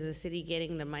is the city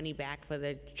getting the money back for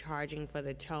the charging for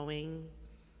the towing?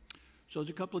 So there's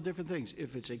a couple of different things.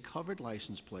 If it's a covered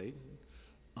license plate,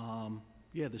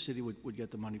 yeah, the city would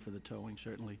get the money for the towing,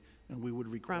 certainly, and we would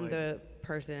require... From the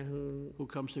person who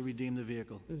comes to redeem the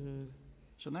vehicle. Mm-hmm.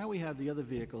 So now we have the other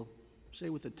vehicle, say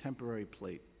with a temporary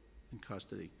plate in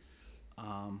custody.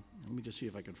 Let me just see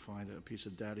if I can find a piece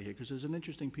of data here, because there's an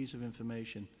interesting piece of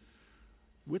information.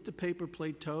 With the paper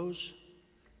plate tows,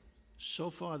 so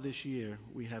far this year,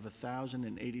 we have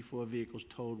 1,084 vehicles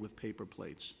towed with paper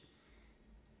plates.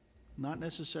 Not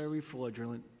necessarily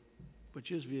fraudulent, but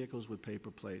just vehicles with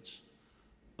paper plates.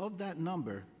 Of that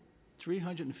number,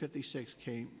 356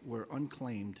 were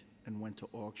unclaimed and went to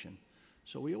auction.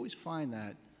 So we always find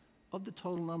that of the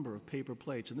total number of paper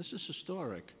plates, and this is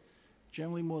historic,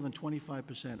 generally more than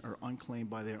 25% are unclaimed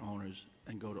by their owners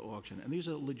and go to auction. And these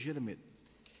are legitimate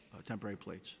temporary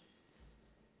plates.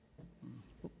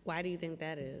 Why do you think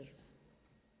that is?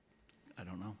 I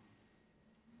don't know.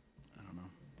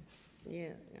 Yeah,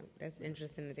 that's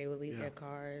interesting that they would leave Yeah. their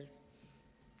cars.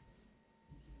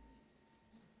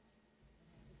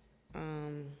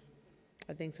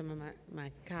 I think some of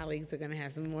my colleagues are going to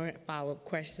have some more follow-up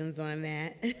questions on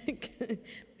that.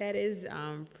 That is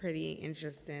pretty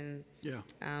interesting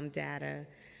data.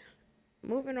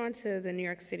 Moving on to the New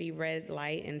York City red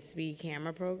light and speed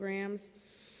camera programs.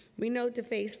 We know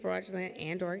defaced, fraudulent,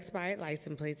 and/or expired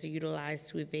license plates are utilized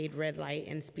to evade red light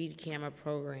and speed camera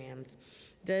programs.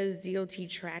 Does DOT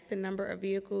track the number of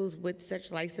vehicles with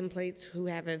such license plates who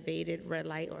have evaded red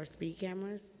light or speed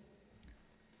cameras?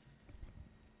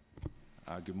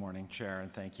 Good morning, Chair,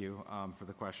 and thank you for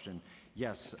the question.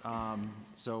 Yes,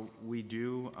 so we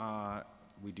do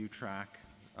track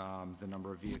the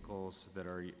number of vehicles that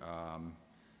are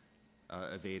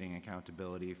evading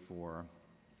accountability for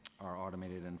our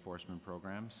automated enforcement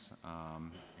programs,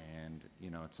 and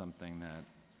it's something that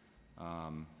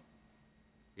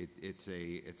it's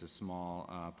a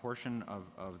small portion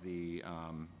of the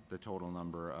total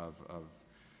number of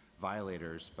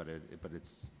violators, but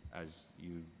it's, as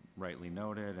you rightly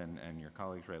noted and your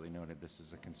colleagues rightly noted, this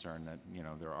is a concern that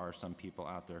there are some people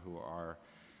out there who are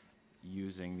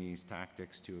using these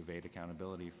tactics to evade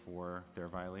accountability for their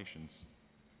violations.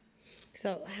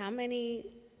 So how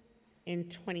many in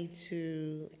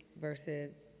 22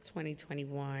 versus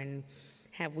 2021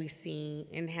 have we seen,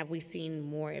 and have we seen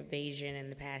more evasion in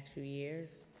the past few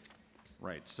years?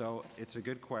 Right, so it's a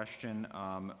good question.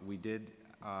 We did,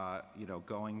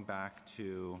 going back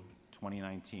to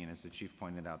 2019, as the chief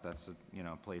pointed out, that's a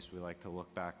place we like to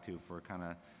look back to for kind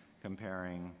of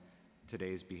comparing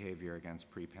today's behavior against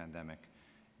pre-pandemic.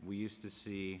 We used to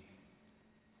see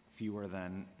fewer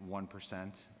than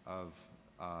 1% of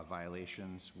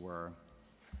violations were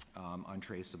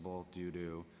untraceable due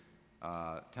to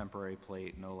temporary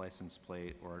plate, no license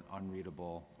plate, or an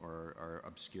unreadable or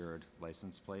obscured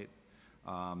license plate.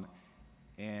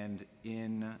 And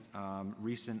in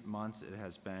recent months, it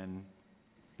has been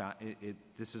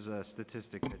this is a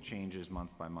statistic that changes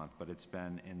month by month, but it's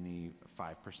been in the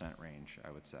 5% range, I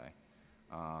would say.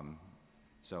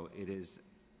 So it is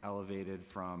elevated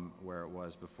from where it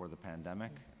was before the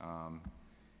pandemic.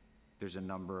 There's a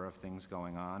number of things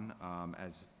going on.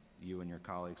 As you and your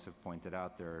colleagues have pointed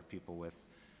out, there are people with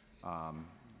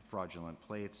fraudulent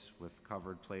plates, with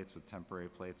covered plates, with temporary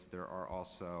plates. There are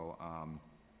also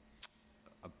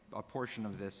a portion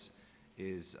of this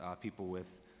is people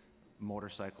with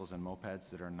motorcycles and mopeds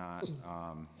that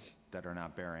are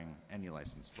not bearing any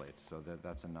license plates. So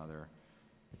that's another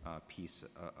piece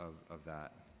of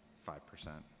that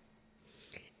 5%.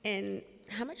 And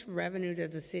how much revenue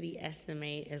does the city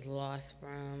estimate is lost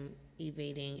from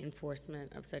evading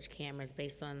enforcement of such cameras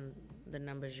based on the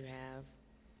numbers you have?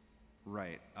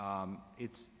 Right.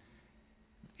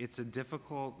 It's a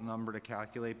difficult number to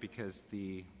calculate because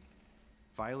the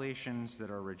violations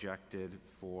that are rejected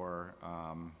for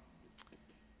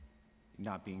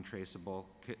not being traceable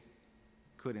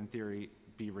could in theory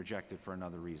be rejected for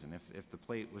another reason. If the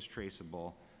plate was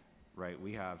traceable, right,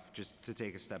 we have, just to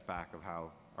take a step back of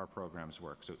how our programs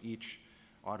work. So each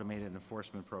automated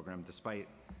enforcement program, despite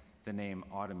the name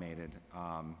automated,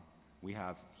 we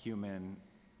have human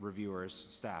reviewers,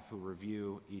 staff who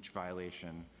review each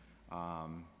violation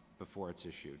before it's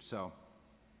issued. So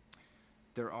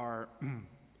there are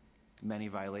many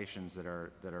violations that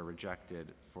are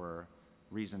rejected for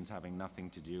reasons having nothing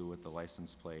to do with the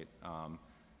license plate.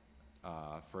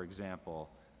 For example,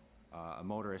 a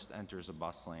motorist enters a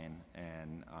bus lane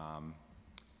and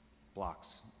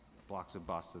blocks a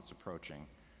bus that's approaching.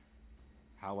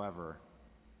 However,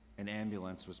 an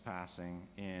ambulance was passing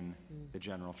in the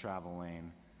general travel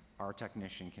lane. Our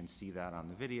technician can see that on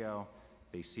the video.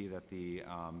 They see that the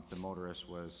motorist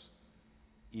was,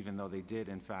 even though they did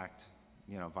in fact,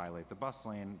 violate the bus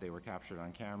lane, they were captured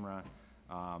on camera.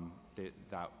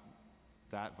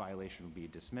 That violation would be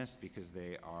dismissed because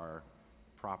they are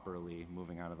properly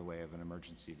moving out of the way of an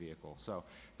emergency vehicle. So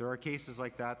there are cases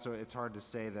like that. So it's hard to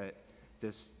say that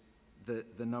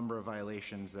the number of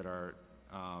violations that are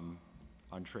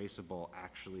untraceable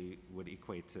actually would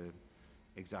equate to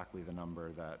exactly the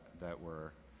number that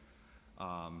were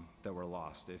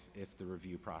lost if the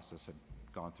review process had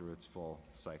gone through its full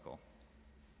cycle.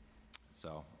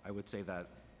 So I would say that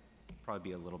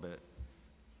probably be a little bit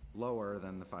lower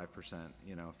than the 5%,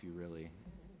 if you really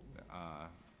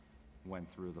went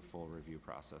through the full review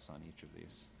process on each of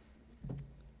these.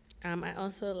 I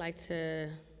also like to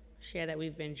share that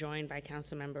we've been joined by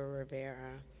Councilmember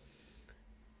Rivera.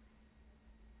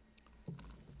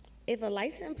 If a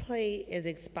license plate is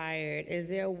expired, is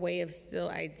there a way of still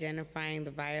identifying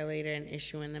the violator and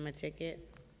issuing them a ticket?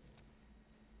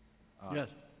 Yes,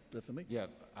 definitely. Yeah,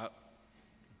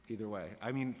 either way.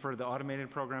 I mean, for the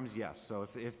automated programs, yes. So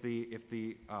if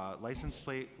the license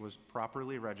plate was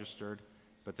properly registered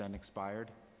but then expired,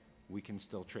 we can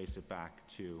still trace it back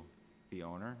to the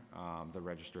owner, the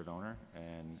registered owner,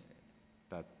 and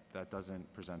that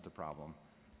doesn't present a problem.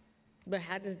 But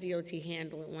how does DOT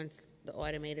handle it once the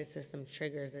automated system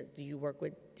triggers it? Do you work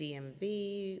with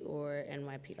DMV or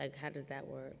NYP? Like, how does that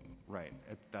work? Right,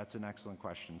 that's an excellent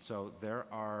question. So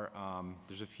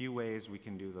there's a few ways we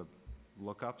can do the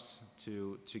lookups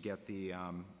to get the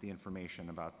information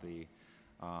about the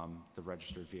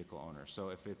registered vehicle owner. So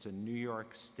if it's a New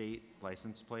York State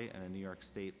license plate and a New York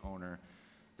State owner,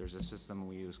 there's a system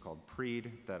we use called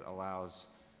PREED that allows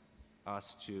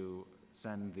us to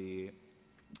send the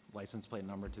license plate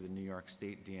number to the New York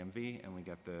State DMV and we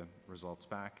get the results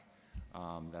back.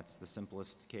 That's the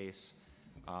simplest case.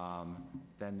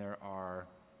 Then there are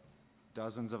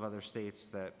dozens of other states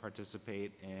that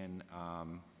participate in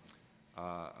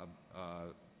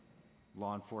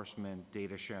law enforcement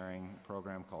data sharing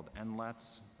program called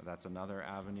NLETS. That's another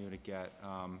avenue to get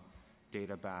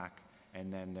data back.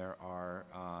 And then there are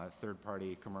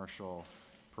third-party commercial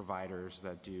providers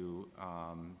that do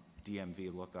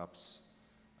DMV lookups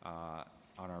on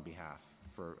our behalf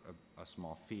for a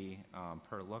small fee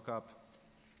per lookup,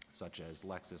 such as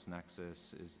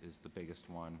LexisNexis is the biggest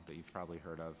one that you've probably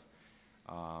heard of.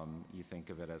 You think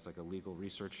of it as like a legal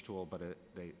research tool, but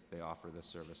they offer this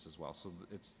service as well. So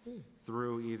it's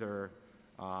through either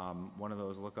one of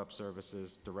those lookup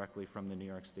services directly from the New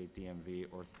York State DMV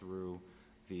or through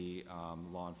the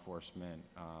law enforcement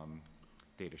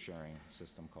data sharing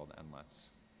system called NLETS.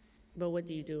 But what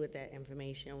do you do with that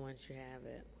information once you have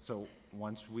it? So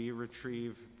once we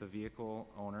retrieve the vehicle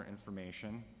owner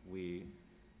information, we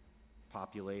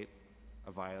populate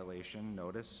a violation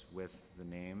notice with the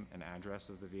name and address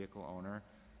of the vehicle owner,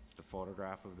 the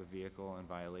photograph of the vehicle in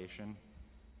violation,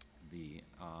 the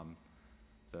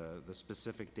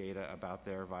specific data about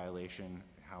their violation,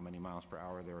 how many miles per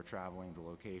hour they were traveling, the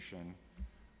location.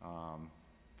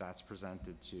 That's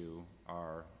presented to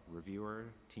our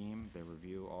reviewer team. They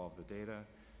review all of the data,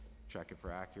 check it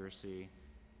for accuracy,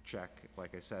 check,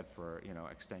 like I said, for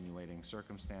extenuating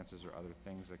circumstances or other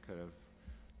things that could have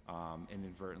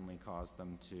inadvertently caused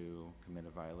them to commit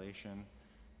a violation,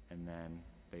 and then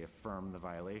they affirm the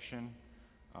violation.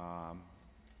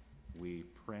 We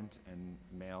print and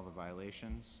mail the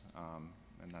violations,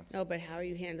 and that's— No, but how are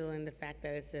you handling the fact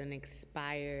that it's an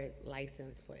expired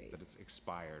license plate? That it's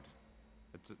expired.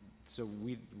 So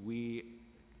we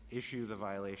issue the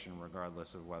violation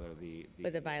regardless of whether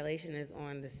But the violation is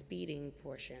on the speeding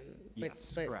portion.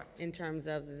 Yes, but correct. In terms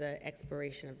of the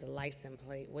expiration of the license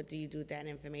plate, what do you do with that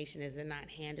information? Is it not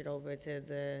handed over to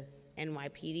the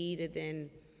NYPD to then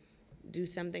do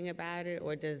something about it,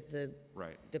 or does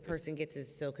the person get to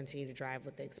still continue to drive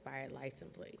with the expired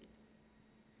license plate?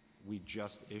 We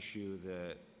just issue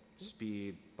the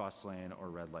speed, bus lane,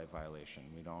 or red light violation.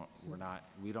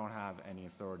 We don't have any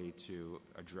authority to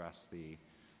address the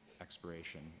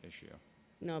expiration issue.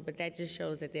 No, but that just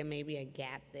shows that there may be a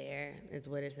gap there, is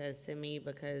what it says to me,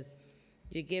 because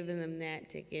you're giving them that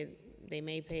ticket. They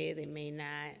may pay it, they may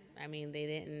not. I mean, they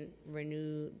didn't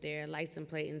renew their license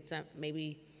plate, and some,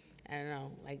 maybe, I don't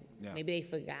know, maybe they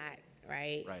forgot,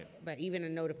 right? Right. But even a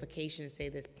notification to say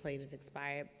this plate is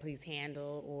expired, please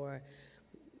handle, or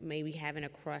maybe having a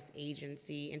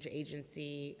cross-agency,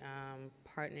 interagency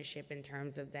partnership in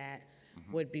terms of that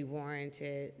would be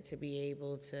warranted to be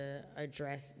able to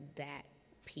address that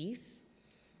piece.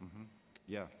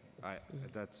 Yeah,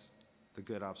 that's the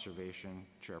good observation,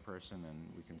 Chairperson, and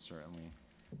we can certainly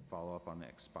follow up on the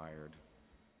expired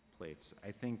plates.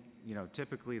 I think,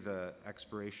 typically the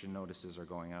expiration notices are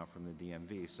going out from the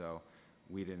DMV, so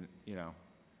we didn't,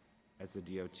 as the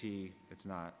DOT, it's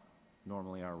not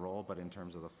normally our role, but in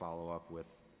terms of the follow-up with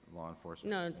law enforcement.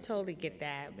 No, totally get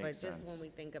that, but makes just sense. when we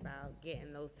think about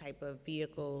getting those type of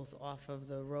vehicles off of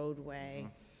the roadway,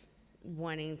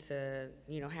 wanting to,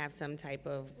 have some type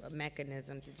of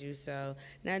mechanism to do so.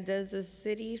 Now, does the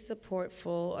city support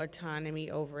full autonomy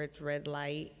over its red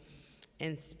light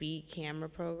and speed camera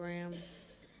program?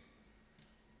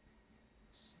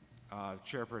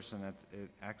 Chairperson, that's an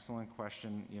excellent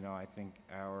question. I think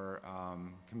our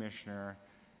commissioner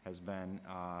has been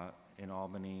in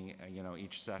Albany,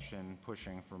 each session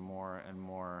pushing for more and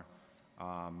more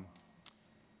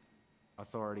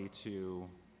authority to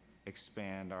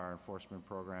expand our enforcement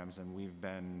programs, and we've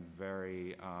been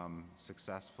very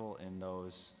successful in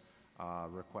those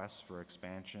requests for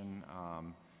expansion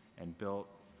and built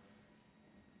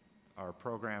our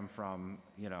program from,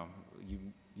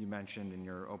 you mentioned in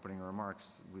your opening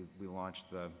remarks, we launched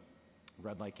the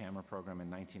red light camera program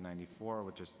in 1994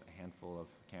 with just a handful of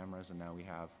cameras, and now we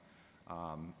have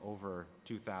over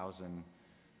 2,000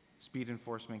 speed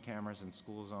enforcement cameras in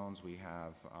school zones. We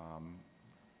have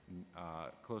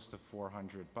close to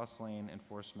 400 bus lane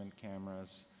enforcement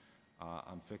cameras.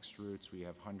 On fixed routes, we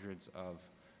have hundreds of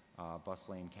bus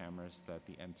lane cameras that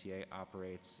the MTA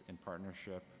operates in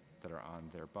partnership that are on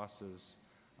their buses.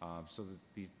 So that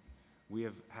we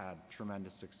have had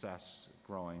tremendous success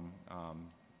growing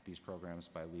these programs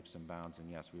by leaps and bounds, and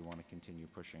yes, we want to continue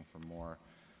pushing for more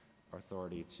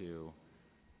authority to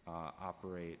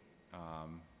operate,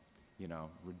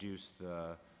 reduce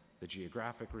the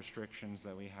geographic restrictions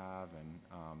that we have, and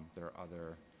there are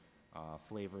other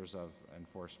flavors of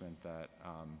enforcement that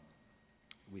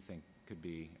we think could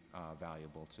be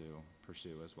valuable to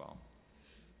pursue as well.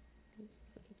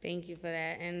 Thank you for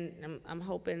that, and I'm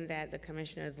hoping that the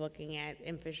commissioner is looking at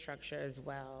infrastructure as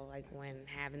well, like when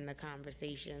having the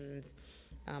conversations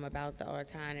about the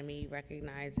autonomy,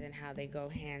 recognizing how they go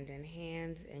hand in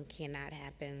hand and cannot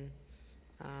happen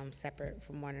separate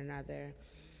from one another.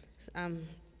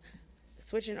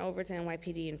 Switching over to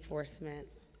NYPD enforcement,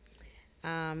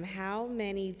 how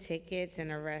many tickets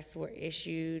and arrests were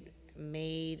issued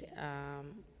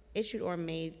or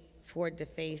made for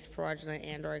defaced, fraudulent,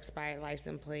 and/or expired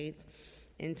license plates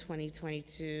in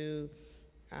 2022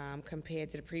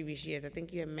 compared to the previous years? I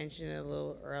think you had mentioned it a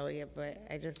little earlier, but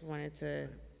I just wanted to.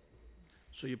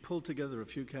 So you pulled together a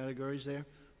few categories there.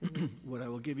 What I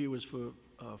will give you is for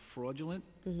fraudulent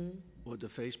or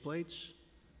defaced plates.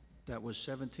 That was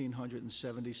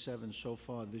 1,777 so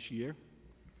far this year.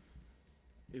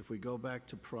 If we go back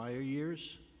to prior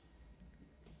years,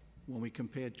 when we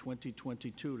compared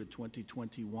 2022 to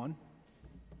 2021,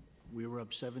 we were up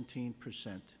 17%,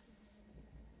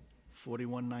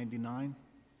 4199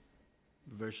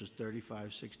 versus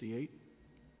 3568.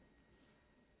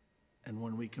 And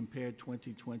when we compared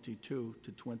 2022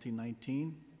 to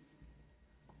 2019,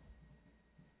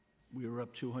 we were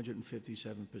up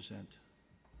 257%,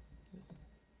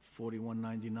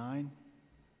 4199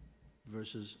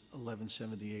 versus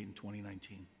 1178 in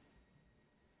 2019.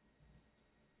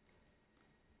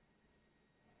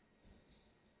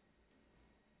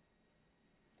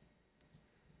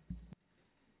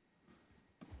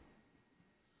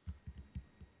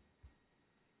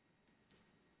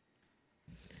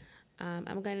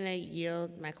 I'm going to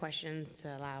yield my questions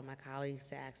to allow my colleagues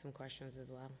to ask some questions as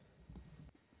well.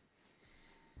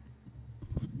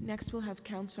 Next, we'll have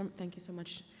thank you so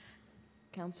much,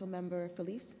 Council Member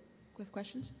Felice with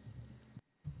questions.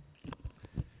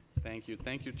 Thank you.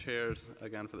 Thank you, chairs,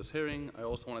 again for this hearing. I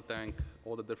also want to thank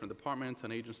all the different departments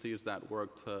and agencies that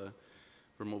work to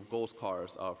remove ghost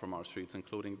cars from our streets,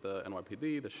 including the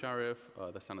NYPD, the sheriff,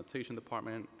 the sanitation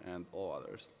department, and all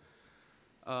others.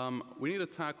 We need to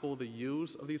tackle the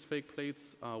use of these fake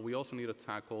plates. We also need to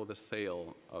tackle the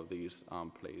sale of these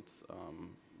plates.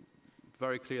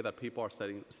 Very clear that people are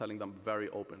selling them very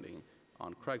openly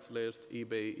on Craigslist,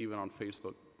 eBay, even on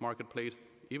Facebook Marketplace,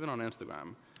 even on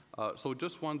Instagram. So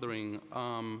just wondering,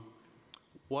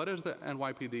 what is the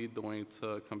NYPD doing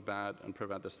to combat and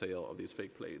prevent the sale of these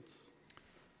fake plates?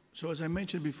 So as I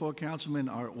mentioned before, Councilman,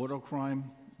 our auto crime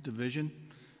division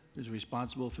is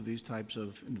responsible for these types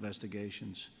of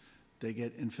investigations. They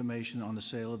get information on the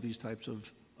sale of these types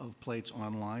of plates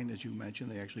online. As you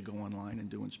mentioned, they actually go online and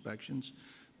do inspections.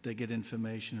 They get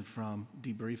information from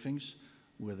debriefings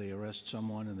where they arrest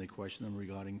someone and they question them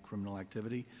regarding criminal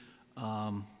activity.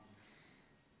 Yeah,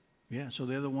 so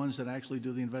they're the ones that actually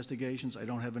do the investigations. I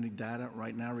don't have any data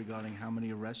right now regarding how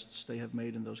many arrests they have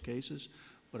made in those cases,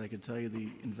 but I can tell you the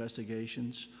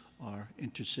investigations are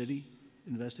intercity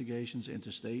investigations,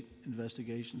 interstate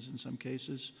investigations in some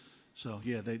cases. So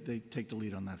yeah, they take the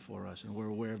lead on that for us, and we're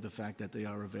aware of the fact that they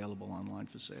are available online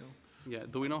for sale. Yeah,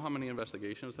 do we know how many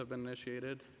investigations have been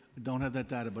initiated? I don't have that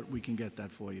data, but we can get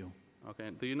that for you. Okay,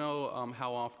 do you know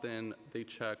how often they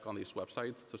check on these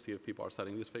websites to see if people are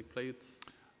selling these fake plates?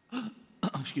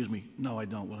 Excuse me, no, I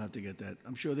don't, we'll have to get that.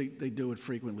 I'm sure they do it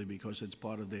frequently because it's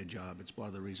part of their job, it's part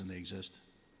of the reason they exist.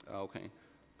 Okay.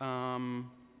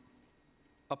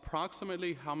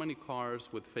 Approximately how many cars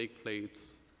with fake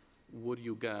plates would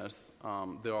you guess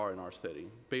there are in our city,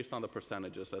 based on the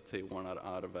percentages, let's say 1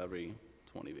 out of every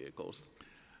 20 vehicles?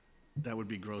 That would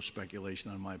be gross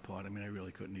speculation on my part. I mean, I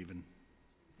really couldn't even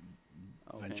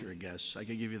venture a guess. I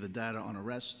could give you the data on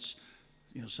arrests,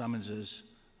 summonses,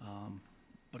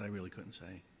 but I really couldn't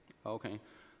say. Okay.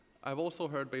 I've also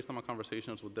heard, based on my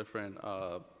conversations with different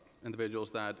individuals,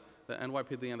 that the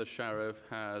NYPD and the sheriff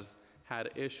has had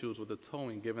issues with the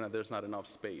towing, given that there's not enough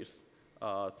space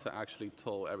to actually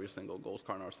tow every single ghost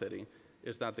car in our city.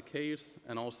 Is that the case?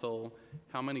 And also,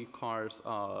 how many cars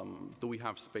do we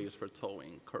have space for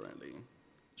towing currently?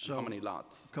 So how many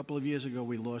lots? A couple of years ago,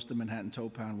 we lost the Manhattan Tow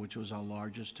Pound, which was our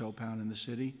largest tow pound in the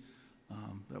city.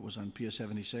 That was on Pier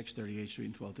 76, 38th Street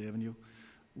and 12th Avenue.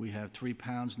 We have 3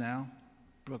 pounds now,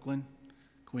 Brooklyn,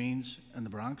 Queens, and the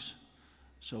Bronx.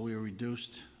 So we were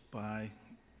reduced by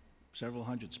several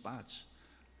hundred spots,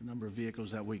 the number of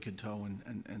vehicles that we could tow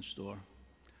and store.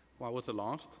 Why was it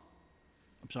lost?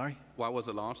 I'm sorry? Why was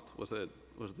it lost? Was the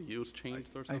use changed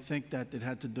or something? I think that it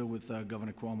had to do with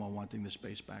Governor Cuomo wanting the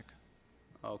space back.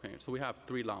 Okay, so we have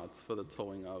 3 lots for the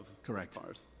towing of Correct.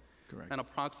 Cars. Correct. And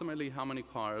approximately how many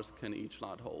cars can each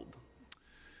lot hold?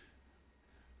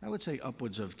 I would say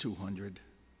upwards of 200.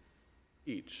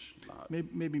 Each lot?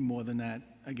 Maybe more than that.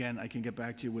 Again, I can get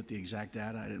back to you with the exact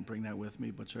data. I didn't bring that with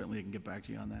me, but certainly I can get back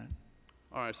to you on that.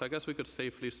 All right, so I guess we could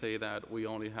safely say that we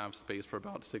only have space for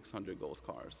about 600 ghost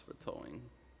cars for towing.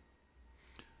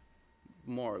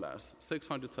 More or less.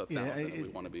 600 to 1,000, we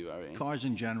want to be very... Cars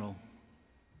in general.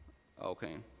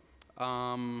 Okay.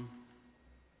 How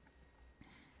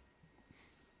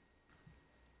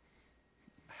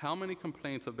many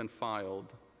complaints have been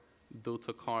filed due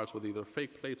to cars with either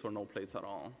fake plates or no plates at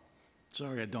all?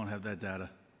 Sorry, I don't have that data.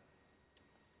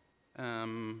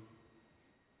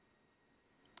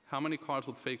 How many cars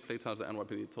with fake plates has the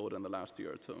NYPD towed in the last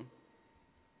year or two?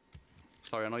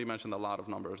 Sorry, I know you mentioned a lot of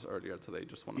numbers earlier today.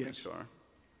 Just want to make sure.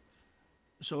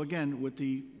 So again, with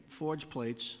the forged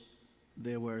plates,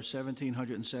 there were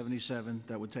 1,777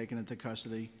 that were taken into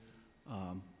custody.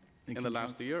 In the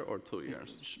last year or 2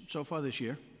 years? So far this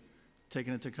year,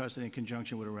 taken into custody in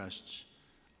conjunction with arrests.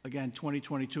 Again,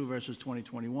 2022 versus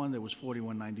 2021, there was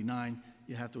 4199.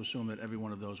 You have to assume that every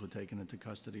one of those were taken into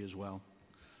custody as well.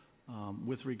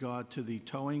 With regard to the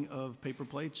towing of paper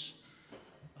plates,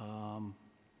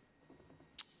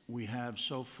 we have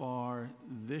so far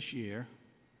this year,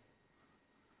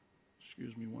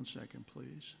 excuse me 1 second,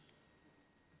 please,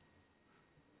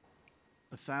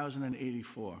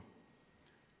 1,084.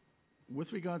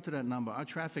 With regard to that number, our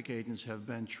traffic agents have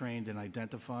been trained in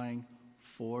identifying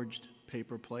forged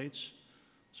paper plates.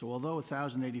 So although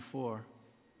 1,084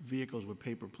 vehicles with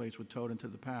paper plates were towed into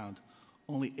the pound,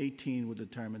 only 18 were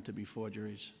determined to be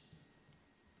forgeries.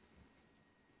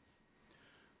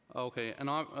 Okay, and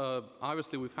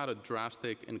obviously we've had a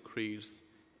drastic increase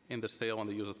in the sale and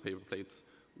the use of paper plates.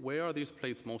 Where are these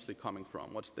plates mostly coming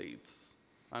from? What states?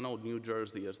 I know New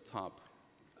Jersey is top.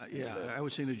 Yeah, I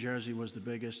would say New Jersey was the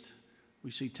biggest.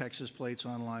 We see Texas plates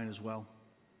online as well.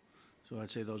 So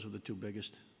I'd say those are the 2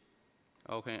 biggest.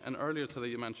 Okay, and earlier today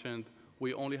you mentioned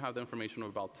we only have the information of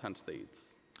about 10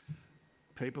 states.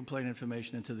 Paper plate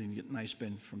information into the NICE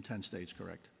bin from 10 states,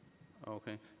 correct?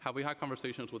 Okay. Have we had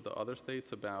conversations with the other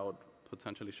states about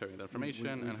potentially sharing the information,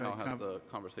 and how has the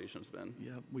conversations been?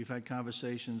 Yeah, we've had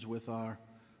conversations with our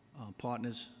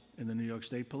partners in the New York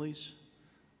State Police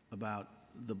about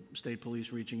the state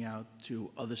police reaching out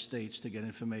to other states to get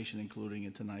information, including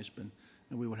into NICEBIN,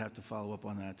 and we would have to follow up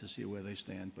on that to see where they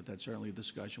stand. But that's certainly a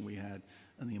discussion we had,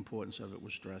 and the importance of it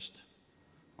was stressed.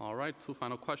 All right, 2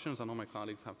 final questions. I know my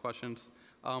colleagues have questions.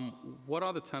 What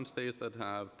are the 10 states that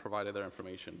have provided their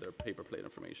information, their paper plate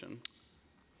information?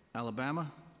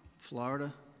 Alabama,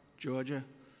 Florida, Georgia,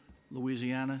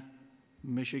 Louisiana,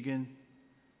 Michigan,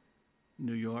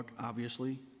 New York,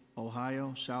 obviously,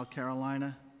 Ohio, South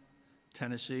Carolina,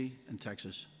 Tennessee, and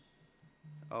Texas.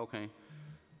 Okay.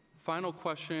 Final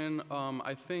question.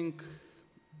 I think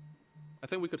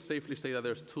we could safely say that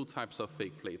there's 2 types of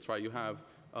fake plates, right? You have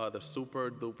the super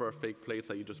duper fake plates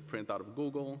that you just print out of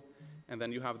Google, and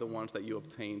then you have the ones that you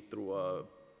obtain through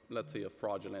let's say a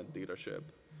fraudulent dealership.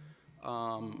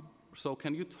 So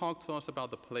can you talk to us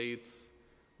about the plates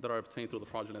that are obtained through the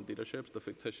fraudulent dealerships, the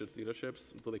fictitious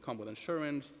dealerships? Do they come with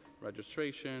insurance,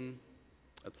 registration,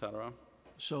 et cetera?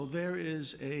 So there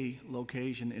is a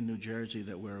location in New Jersey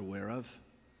that we're aware of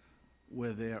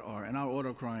where there are, and our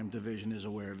auto crime division is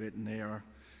aware of it, and they are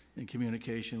in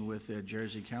communication with their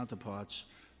Jersey counterparts.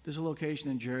 There's a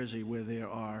location in Jersey where there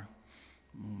are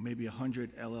maybe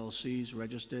 100 LLCs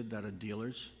registered that are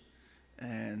dealers,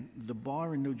 and the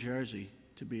bar in New Jersey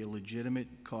to be a legitimate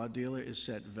car dealer is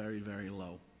set very, very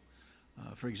low.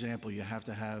 For example, you have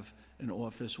to have an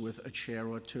office with a chair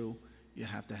or 2. You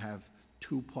have to have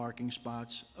 2 parking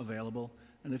spots available.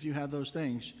 And if you have those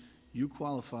things, you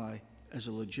qualify as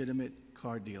a legitimate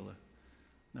car dealer.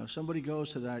 Now, if somebody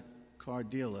goes to that car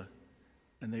dealer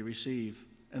and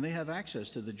they have access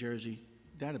to the Jersey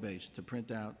database to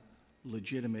print out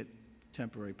legitimate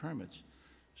temporary permits.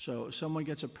 So if someone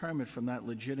gets a permit from that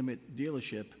legitimate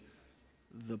dealership,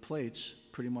 the plates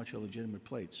pretty much are legitimate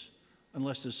plates,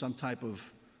 unless there's some type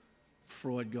of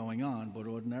fraud going on, but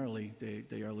ordinarily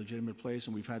they are legitimate plates,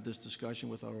 and we've had this discussion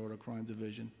with our auto crime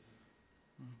division.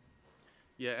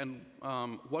 Yeah, and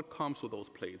what comes with those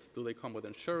plates? Do they come with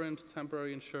insurance,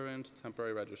 temporary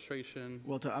registration?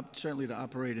 Well, certainly to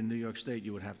operate in New York State,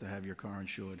 you would have to have your car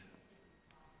insured.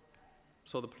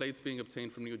 So the plates being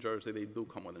obtained from New Jersey, they do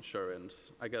come with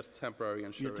insurance. I guess temporary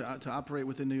insurance. Yeah, to operate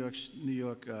within New York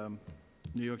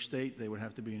State, they would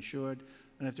have to be insured.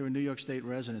 And if they're a New York State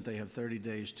resident, they have 30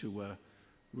 days to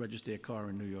register their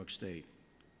car in New York State.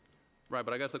 Right,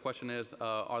 but I guess the question is,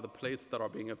 are the plates that are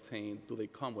being obtained, do they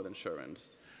come with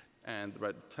insurance and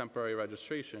temporary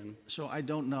registration? So I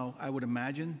don't know. I would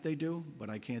imagine they do, but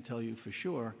I can't tell you for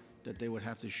sure that they would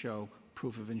have to show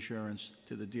proof of insurance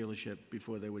to the dealership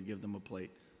before they would give them a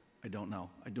plate. I don't know.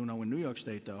 I do know in New York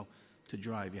State, though, to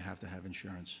drive, you have to have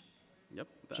insurance. Yep.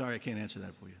 Sorry, I can't answer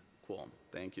that for you. Cool.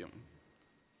 Thank you.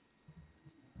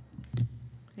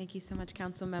 Thank you so much,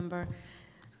 Council Member.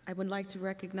 I would like to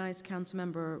recognize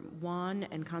Councilmember Joann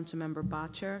and Councilmember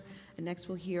Bottcher. And next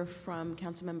we'll hear from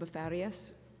Councilmember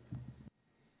Farias.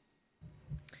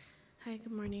 Hi,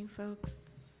 good morning, folks.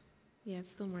 Yeah, it's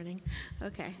still morning.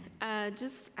 Okay. I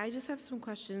just have some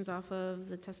questions off of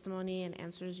the testimony and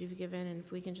answers you've given, and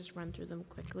if we can just run through them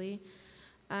quickly.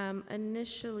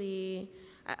 Initially,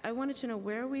 I wanted to know,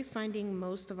 where are we finding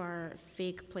most of our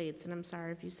fake plates? And I'm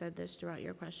sorry if you said this throughout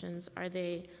your questions. Are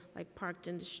they like parked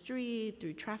in the street,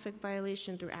 through traffic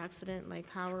violation, through accident? Like,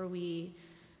 how are we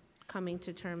coming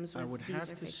to terms with I would these have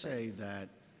are to fake say plates? that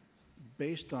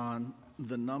based on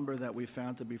the number that we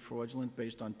found to be fraudulent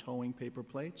based on towing paper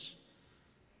plates,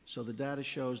 so the data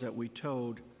shows that we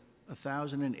towed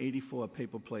 1,084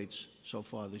 paper plates so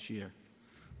far this year.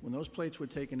 When those plates were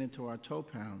taken into our tow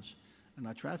pounds, and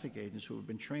our traffic agents who have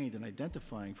been trained in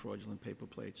identifying fraudulent paper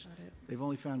plates, they've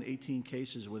only found 18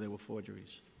 cases where they were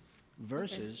forgeries,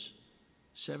 versus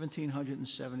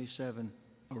 1,777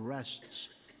 arrests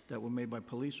that were made by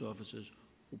police officers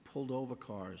who pulled over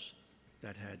cars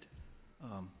that had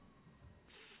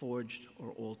forged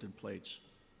or altered plates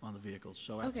on the vehicles.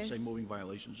 So I have to say moving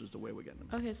violations is the way we're getting them.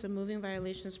 Okay, so moving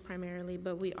violations primarily,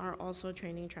 but we are also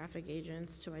training traffic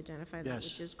agents to identify that, Yes.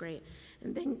 which is great.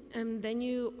 And then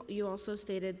you also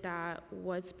stated that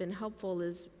what's been helpful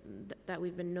is that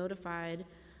we've been notified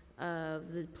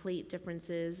of the plate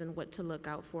differences and what to look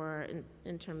out for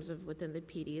in terms of within the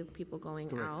PD of people going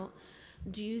Correct. out.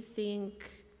 Do you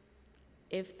think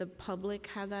if the public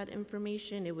had that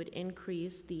information, it would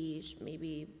increase the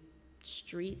maybe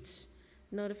street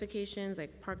notifications,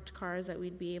 like parked cars that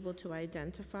we'd be able to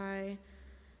identify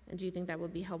And do you think that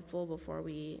would be helpful before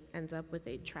we end up with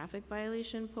a traffic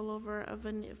violation pullover of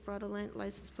a fraudulent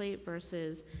license plate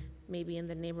versus maybe in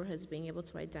the neighborhoods being able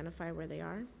to identify where they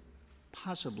are?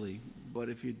 Possibly, but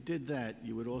if you did that,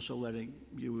 you would also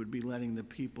you would be letting the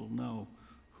people know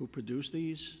who produce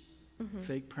these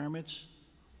fake permits,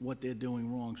 what they're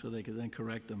doing wrong, so they could then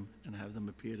correct them and have them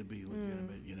appear to be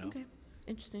legitimate, you know? Okay,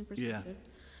 interesting perspective.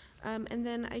 And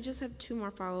then I just have two more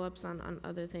follow-ups on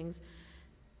other things.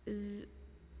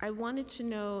 I wanted to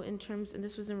know in terms, and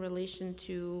this was in relation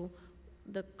to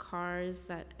the cars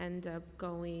that end up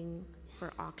going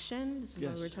for auction. This is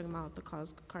when we were talking about the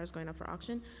cars going up for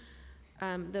auction.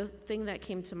 The thing that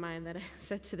came to mind that I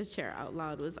said to the chair out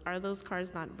loud was, are those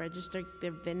cars not registered,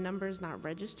 their VIN numbers not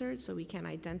registered, so we can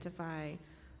identify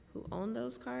who own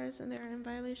those cars and they're in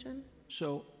violation?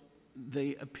 So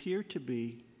they appear to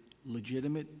be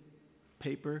legitimate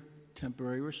paper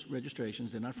temporary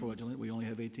registrations. They're not fraudulent. We only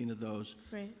have 18 of those.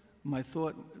 Right. My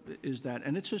thought is that,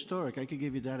 and it's historic, I could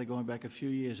give you data going back a few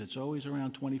years, it's always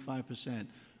around 25%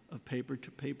 of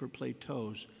paper plate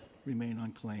tows remain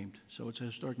unclaimed. So it's a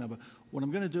historic number. What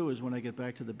I'm going to do is, when I get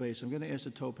back to the base, I'm going to ask the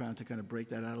tow pound to kind of break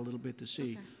that out a little bit to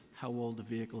see how old the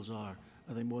vehicles are.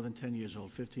 Are they more than 10 years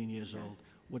old, 15 years old?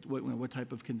 What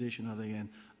type of condition are they in?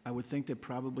 I would think they're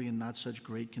probably in not such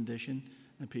great condition,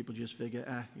 and people just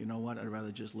figure, you know what, I'd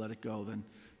rather just let it go than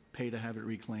pay to have it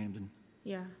reclaimed. And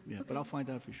Yeah. Okay. But I'll find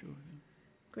out for sure.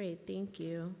 Great, thank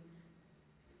you.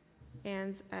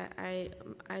 And I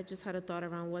just had a thought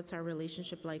around what's our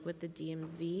relationship like with the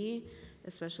DMV,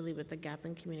 especially with the gap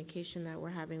in communication that we're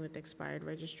having with expired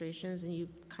registrations, and you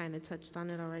kind of touched on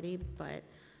it already, but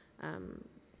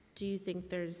do you think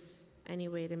there's any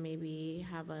way to maybe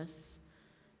have us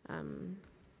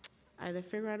either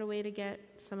figure out a way to get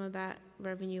some of that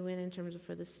revenue in terms of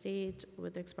for the state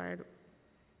with expired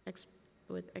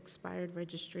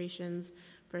registrations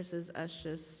versus us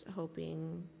just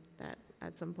hoping that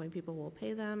at some point people will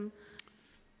pay them?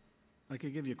 I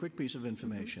could give you a quick piece of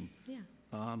information. Yeah.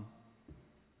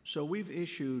 So we've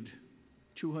issued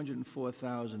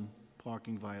 204,000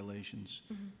 parking violations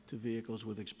to vehicles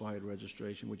with expired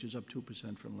registration, which is up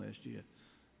 2% from last year.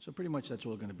 So pretty much that's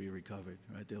all going to be recovered,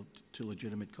 right? To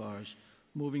legitimate cars.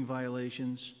 Moving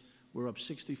violations, we're up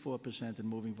 64% in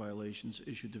moving violations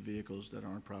issued to vehicles that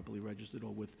aren't properly registered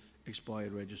or with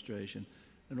expired registration.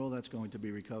 And all that's going to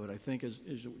be recovered. I think, as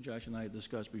Josh and I had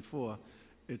discussed before,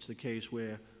 it's the case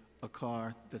where a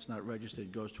car that's not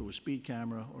registered goes to a speed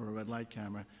camera or a red light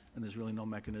camera, and there's really no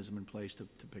mechanism in place to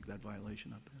pick that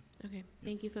violation up. Okay,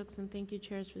 thank you, folks, and thank you,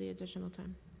 chairs, for the additional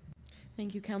time.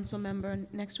 Thank you, Council Member.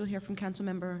 Next, we'll hear from Council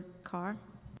Member Carr.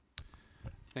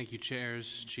 Thank you,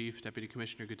 chairs, chief, deputy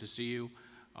commissioner. Good to see you.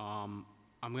 I'm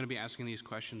going to be asking these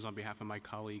questions on behalf of my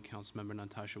colleague, Councilmember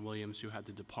Nantasha Williams, who had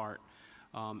to depart.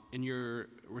 In your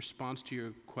response to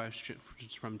your question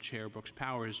from Chair Brooks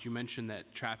Powers, you mentioned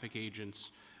that traffic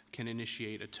agents can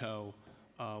initiate a tow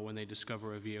when they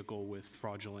discover a vehicle with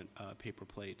fraudulent paper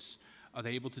plates. Are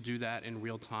they able to do that in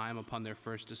real time upon their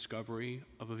first discovery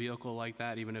of a vehicle like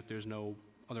that, even if there's no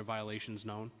other violations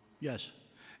known? Yes.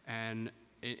 And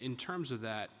in terms of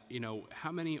that, you know,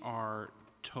 how many are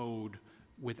towed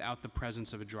without the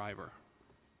presence of a driver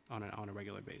on a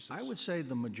regular basis? I would say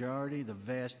the majority, the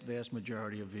vast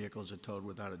majority of vehicles are towed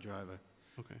without a driver.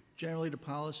 Okay. Generally, the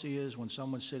policy is when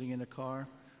someone's sitting in a car,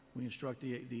 we instruct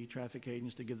the traffic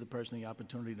agents to give the person the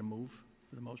opportunity to move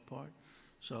for the most part.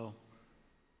 So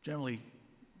generally,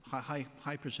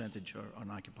 high percentage are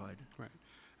unoccupied. Right.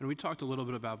 And we talked a little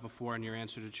bit about before in your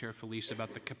answer to Chair Felice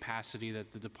about the capacity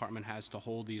that the department has to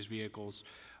hold these vehicles.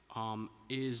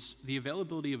 Is the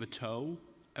availability of a tow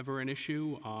ever an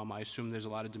issue? I assume there's a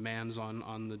lot of demands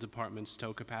on the department's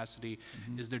tow capacity.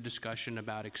 Is there discussion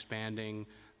about expanding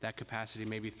that capacity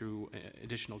maybe through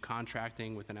additional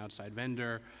contracting with an outside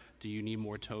vendor? Do you need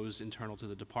more tows internal to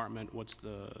the department? What's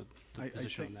the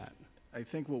position on that? I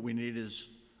think what we need is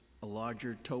a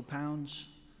larger tow pounds.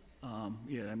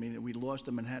 Yeah, I mean, we lost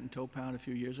the Manhattan tow pound a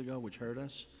few years ago, which hurt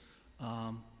us.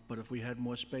 But if we had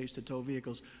more space to tow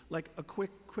vehicles, like a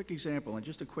quick example, and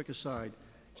just a quick aside,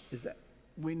 is that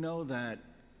we know that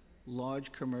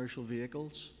large commercial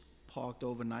vehicles parked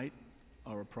overnight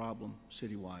are a problem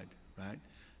citywide, right?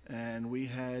 And we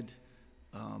had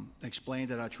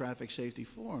explained at our traffic safety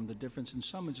forum the difference in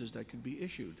summonses that could be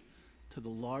issued to the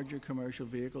larger commercial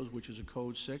vehicles, which is a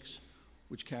code 6,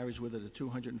 which carries with it a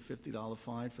 $250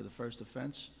 fine for the first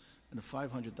offense and a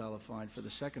 $500 fine for the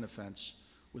second offense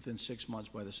within 6 months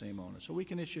by the same owner. So we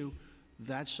can issue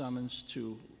that summons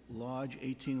to large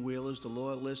 18-wheelers. The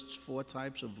law lists 4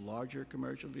 types of larger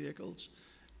commercial vehicles,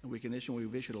 And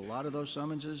we've issued a lot of those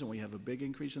summonses, and we have a big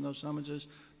increase in those summonses.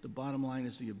 The bottom line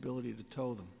is the ability to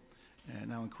tow them. And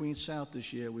now in Queens South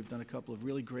this year, we've done a couple of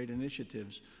really great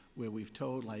initiatives where we've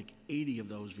towed like 80 of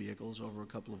those vehicles over a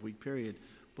couple of week period.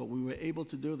 But we were able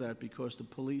to do that because the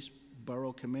police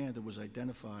borough commander was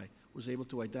able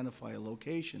to identify a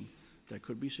location that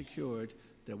could be secured,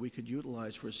 that we could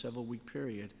utilize for a several-week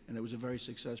period, and it was a very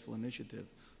successful initiative.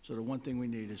 So the one thing we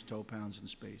need is tow pounds and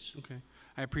space. Okay,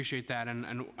 I appreciate that,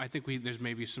 and I think there's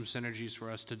maybe some synergies for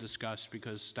us to discuss,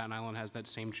 because Staten Island has that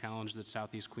same challenge that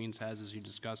Southeast Queens has, as you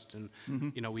discussed, and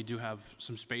you know, we do have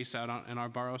some space out in our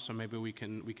borough, so maybe we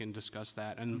can discuss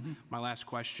that. And my last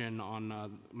question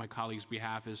on my colleague's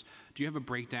behalf is, do you have a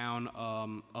breakdown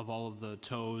of all of the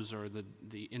tows or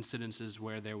the incidences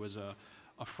where there was a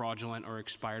fraudulent or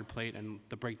expired plate, and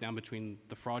the breakdown between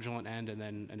the fraudulent end and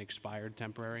then an expired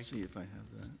temporary? See if I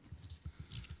have that.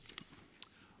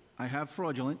 I have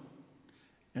fraudulent,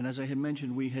 and as I had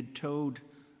mentioned, we had towed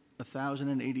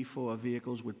 1,084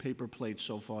 vehicles with paper plates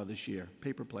so far this year,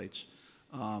 paper plates.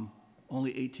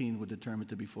 Only 18 were determined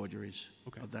to be forgeries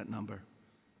of that number.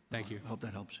 Thank you. I hope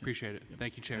that helps. Appreciate it.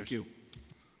 Thank you, chairs. Thank you.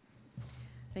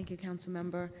 Thank you,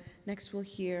 Councilmember. Next, we'll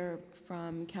hear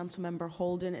from Councilmember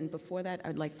Holden, and before that,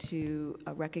 I'd like to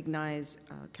recognize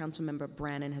Councilmember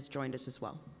Brannan has joined us as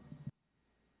well.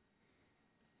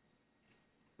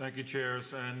 Thank you,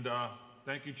 chairs, and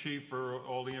thank you, Chief, for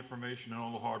all the information and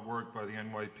all the hard work by the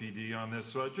NYPD on this.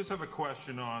 So I just have a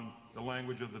question on the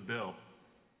language of the bill.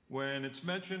 When it's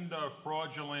mentioned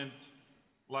fraudulent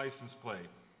license plate,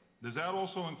 does that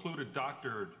also include a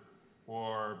doctored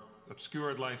or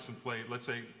obscured license plate? Let's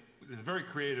say there's very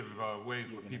creative ways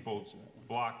where people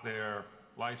block their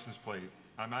license plate.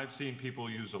 I've seen people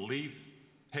use a leaf,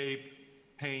 tape,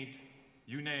 paint,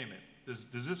 you name it.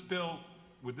 Does this bill,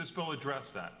 would this bill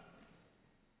address that?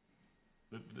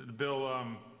 The bill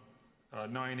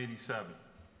 987.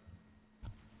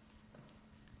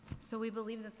 So we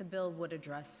believe that the bill would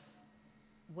address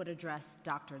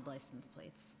doctored license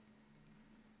plates.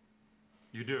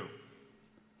 You do?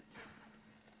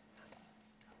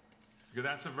 Because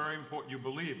that's a very important, you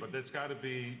believe, but that's got to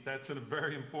be, that's a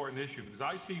very important issue, because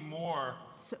I see more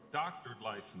doctored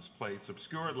license plates,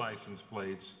 obscured license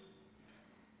plates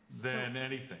than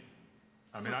anything.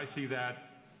 I mean, I see that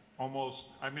almost,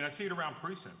 I see it around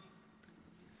precincts.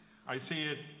 I see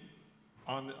it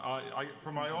on,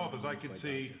 from my office, I could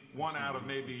see 1 out of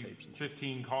maybe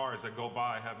 15 cars that go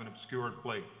by have an obscured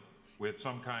plate with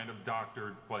some kind of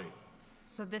doctored plate.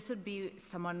 So this would be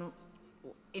someone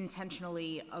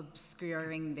intentionally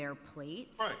obscuring their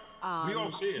plate. Right. We all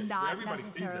see it. Everybody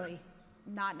sees it.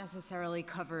 Not necessarily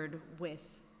covered with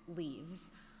leaves.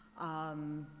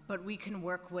 But we can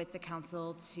work with the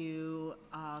council to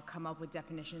come up with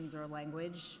definitions or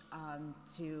language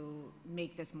to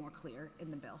make this more clear in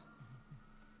the bill.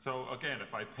 So again,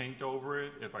 if I paint over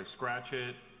it, if I scratch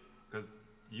it, because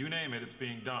you name it, it's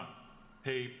being done.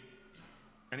 Tape,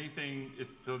 anything,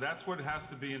 so that's what has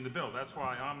to be in the bill. That's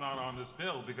why I'm not on this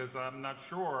bill, because I'm not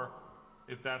sure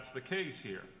if that's the case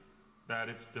here. That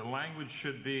it's, the language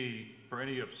should be, for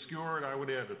any obscured, I would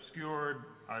add obscured,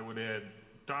 I would add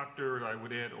doctored, I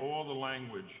would add all the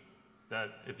language that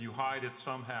if you hide it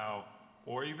somehow,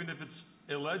 or even if it's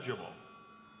illegible,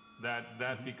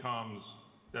 that becomes,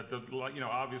 that the, you know,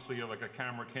 obviously like a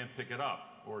camera can't pick it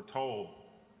up, or a toll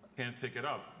can't pick it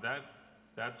up.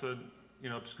 That's a, you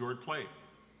know, obscured plate.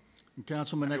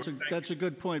 Councilman, that's a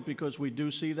good point, because we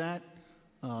do see that.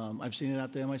 I've seen it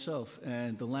out there myself,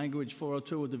 and the language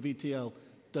 402 of the VTL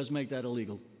does make that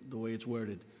illegal, the way it's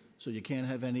worded. So you can't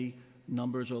have any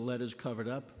numbers or letters covered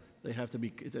up. They have to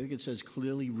be, I think it says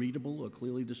clearly readable or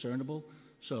clearly discernible.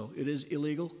 So it is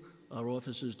illegal. Our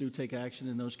officers do take action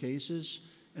in those cases,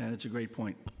 and it's a great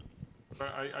point.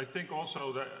 I think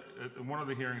also that in one of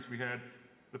the hearings we had,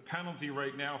 the penalty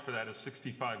right now for that is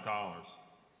 $65.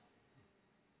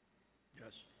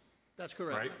 Yes, that's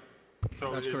correct. Right?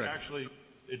 So that's correct. Actually,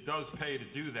 it does pay to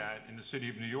do that in the city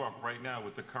of New York right now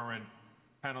with the current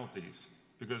penalties.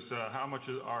 Because how much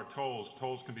are tolls?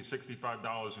 Tolls can be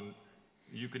 $65, and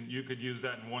you could use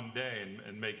that in 1 day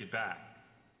and make it back.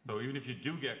 So even if you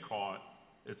do get caught,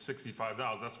 it's $65.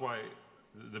 That's why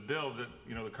the bill that,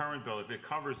 you know, the current bill, if it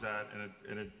covers that,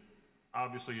 and it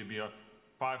obviously it'd be a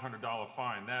 $500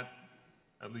 fine, that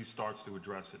at least starts to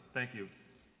address it. Thank you.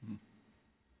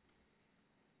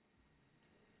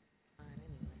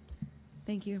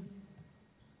 Thank you.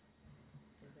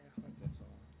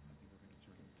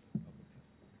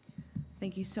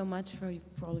 Thank you so much for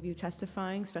all of you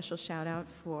testifying. Special shout out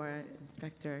for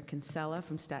Inspector Kinsella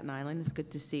from Staten Island. It's good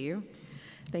to see you.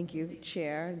 Thank you,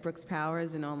 Chair Brooks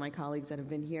Powers, and all my colleagues that have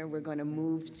been here. We're going to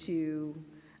move to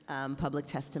public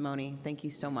testimony. Thank you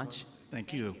so much.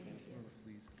 Thank you.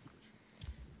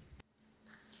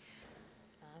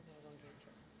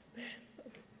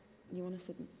 You want to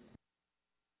sit?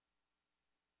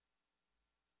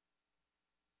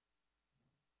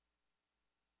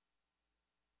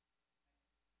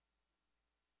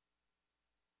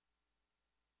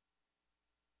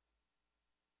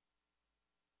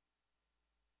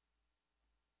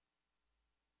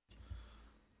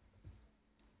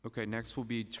 Okay, next we'll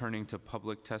be turning to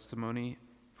public testimony.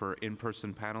 For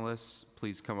in-person panelists,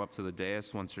 please come up to the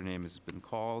dais once your name has been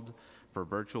called. For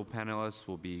virtual panelists,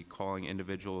 we'll be calling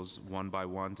individuals one by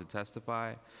one to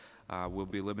testify. We'll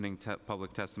be limiting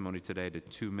public testimony today to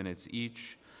 2 minutes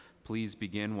each. Please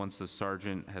begin once the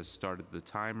sergeant has started the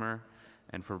timer.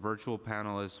 And for virtual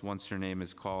panelists, once your name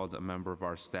is called, a member of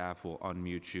our staff will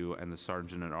unmute you and the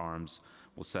sergeant at arms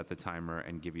will set the timer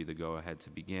and give you the go-ahead to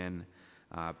begin.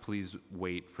 Please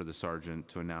wait for the sergeant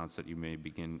to announce that you may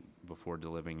begin before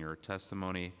delivering your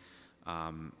testimony.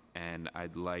 And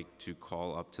I'd like to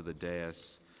call up to the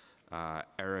dais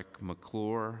Erik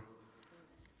McClure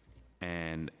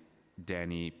and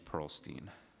Danny Perlstein.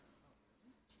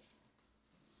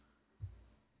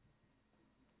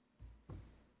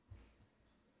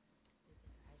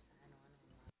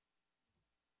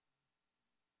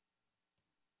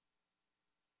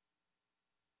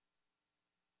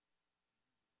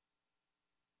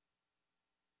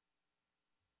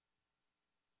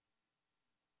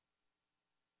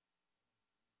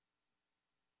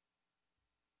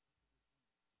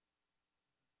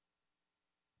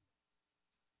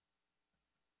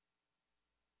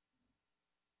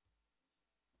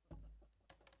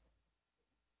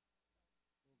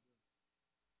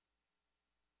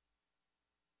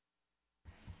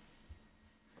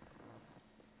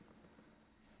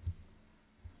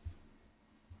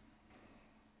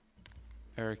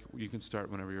 Erik, you can start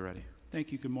whenever you're ready.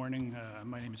 Thank you. Good morning.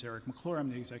 My name is Erik McClure. I'm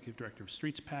the Executive Director of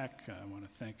Streets PAC. I want to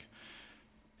thank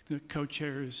the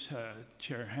co-chairs,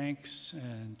 Chair Hanks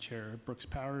and Chair Brooks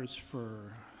Powers,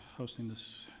 for hosting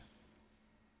this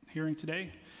hearing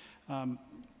today.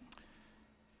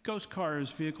 Ghost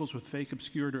cars, vehicles with fake,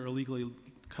 obscured, or illegally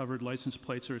covered license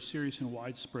plates, are a serious and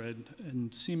widespread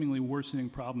and seemingly worsening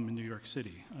problem in New York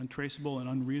City. Untraceable and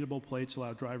unreadable plates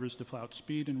allow drivers to flout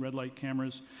speed and red light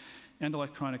cameras and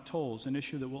electronic tolls, an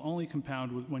issue that will only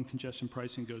compound when congestion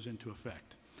pricing goes into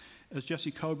effect. As Jesse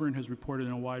Coburn has reported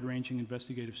in a wide-ranging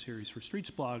investigative series for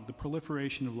Streets Blog, the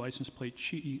proliferation of license plate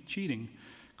cheating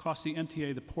cost the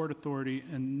MTA, the Port Authority,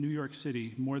 and New York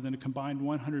City more than a combined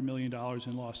 $100 million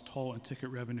in lost toll and ticket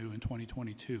revenue in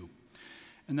 2022.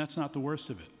 And that's not the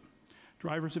worst of it.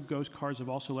 Drivers of ghost cars have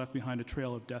also left behind a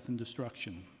trail of death and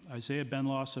destruction. Isaiah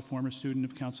Benloss, a former student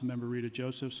of Councilmember Rita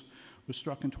Joseph's, was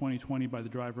struck in 2020 by the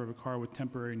driver of a car with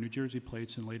temporary New Jersey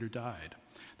plates and later died.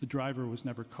 The driver was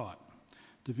never caught.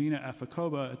 Davina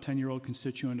Afakoba, a 10-year-old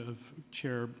constituent of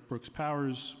Chair Brooks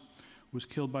Powers, was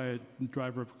killed by a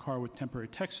driver of a car with temporary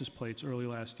Texas plates early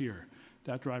last year.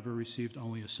 That driver received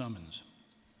only a summons.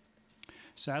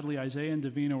 Sadly, Isaiah and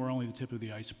Davina were only the tip of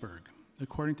the iceberg.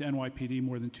 According to NYPD,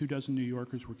 more than 24 New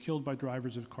Yorkers were killed by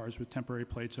drivers of cars with temporary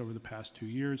plates over the past 2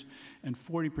 years, and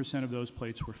 40% of those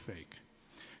plates were fake.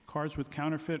 Cars with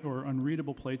counterfeit or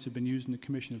unreadable plates have been used in the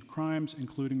commission of crimes,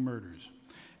 including murders.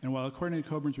 And while according to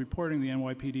Coburn's reporting, the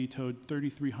NYPD towed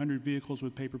 3,300 vehicles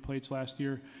with paper plates last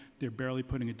year, they're barely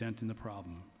putting a dent in the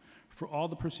problem. For all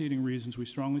the preceding reasons, we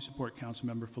strongly support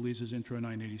Councilmember Felice's Intro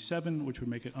 987, which would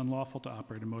make it unlawful to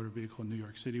operate a motor vehicle in New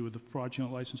York City with a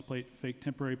fraudulent license plate, fake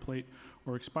temporary plate,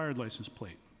 or expired license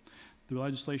plate. The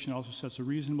legislation also sets a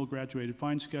reasonable graduated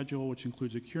fine schedule, which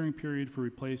includes a curing period for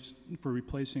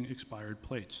replacing expired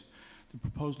plates. The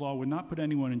proposed law would not put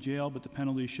anyone in jail, but the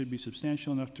penalty should be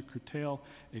substantial enough to curtail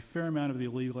a fair amount of the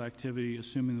illegal activity,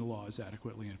 assuming the law is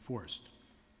adequately enforced.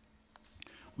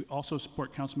 We also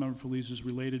support Councilmember Felice's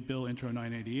related bill, Intro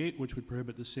 988, which would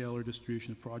prohibit the sale or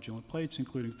distribution of fraudulent plates,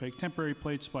 including fake temporary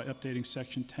plates, by updating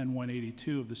Section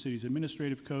 10182 of the city's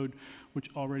administrative code,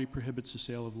 which already prohibits the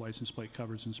sale of license plate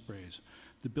covers and sprays.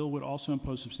 The bill would also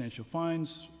impose substantial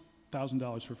fines,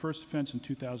 $1,000 for first offense and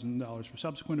 $2,000 for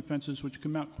subsequent offenses, which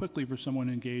can mount quickly for someone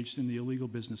engaged in the illegal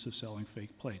business of selling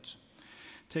fake plates.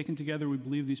 Taken together, we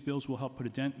believe these bills will help put a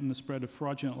dent in the spread of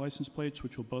fraudulent license plates,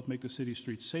 which will both make the city's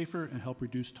streets safer and help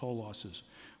reduce toll losses.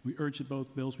 We urge that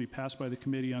both bills be passed by the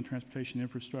Committee on Transportation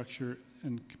Infrastructure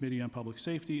and Committee on Public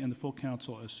Safety and the full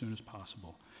council as soon as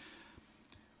possible.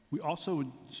 We also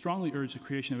would strongly urge the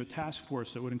creation of a task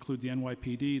force that would include the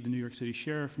NYPD, the New York City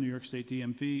Sheriff, New York State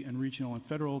DMV, and regional and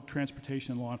federal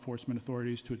transportation and law enforcement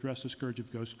authorities to address the scourge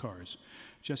of ghost cars.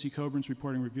 Jesse Coburn's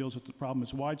reporting reveals that the problem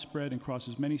is widespread and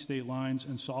crosses many state lines,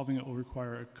 and solving it will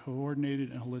require a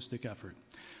coordinated and holistic effort.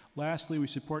 Lastly, we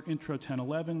support Intro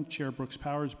 1011, Chair Brooks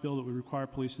Powers' bill that would require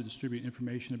police to distribute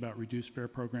information about reduced fare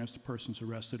programs to persons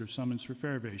arrested or summoned for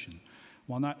fare evasion.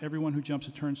 While not everyone who jumps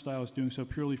a turnstile is doing so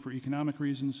purely for economic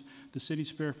reasons, the city's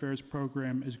Fair Fares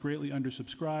program is greatly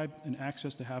undersubscribed, and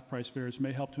access to half-price fares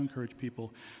may help to encourage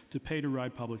people to pay to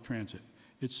ride public transit.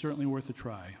 It's certainly worth a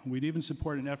try. We'd even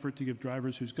support an effort to give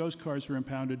drivers whose ghost cars are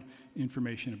impounded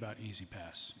information about Easy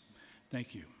Pass.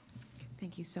 Thank you.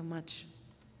 Thank you so much.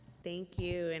 Thank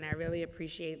you, and I really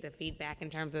appreciate the feedback in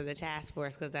terms of the task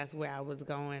force, because that's where I was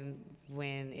going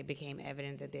when it became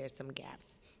evident that there's some gaps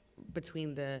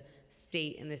between the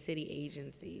state and the city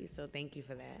agencies. So thank you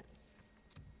for that.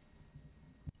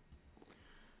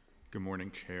 Good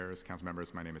morning, chairs, council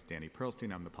members. My name is Danny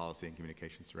Pearlstein. I'm the Policy and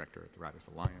Communications Director at the Riders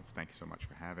Alliance. Thank you so much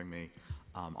for having me.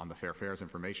 On the Fair Fares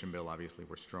Information Bill, obviously,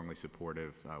 we're strongly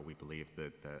supportive. We believe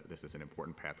that this is an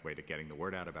important pathway to getting the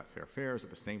word out about fair fares.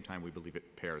 At the same time, we believe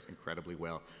it pairs incredibly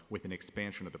well with an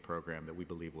expansion of the program that we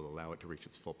believe will allow it to reach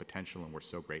its full potential, and we're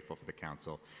so grateful for the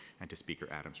council and to Speaker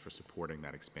Adams for supporting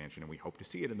that expansion, and we hope to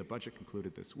see it in the budget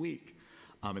concluded this week.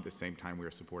 At the same time, we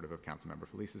are supportive of Councilmember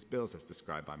Felice's bills, as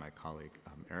described by my colleague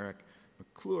Erik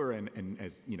McClure, and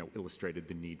as illustrated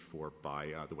the need for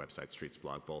by the website Streets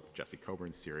Blog, both Jesse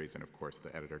Coburn's series and of course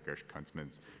the editor Gersh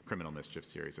Kuntzman's Criminal Mischief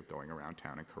series of going around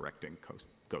town and correcting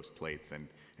ghost plates and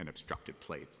obstructed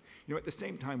plates. At the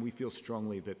same time, we feel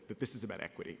strongly that this is about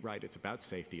equity, right? It's about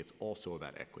safety. It's also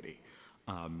about equity.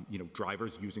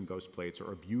 Drivers using ghost plates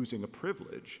are abusing a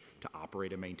privilege to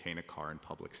operate and maintain a car in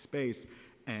public space,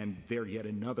 and they're yet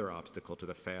another obstacle to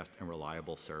the fast and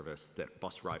reliable service that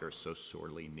bus riders so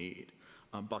sorely need.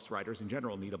 Bus riders in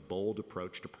general need a bold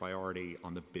approach to priority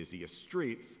on the busiest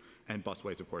streets, and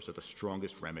busways, of course, are the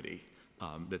strongest remedy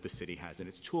that the city has in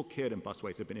its toolkit, and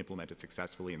busways have been implemented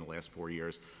successfully in the last 4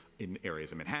 years in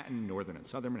areas of Manhattan, northern and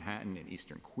southern Manhattan, in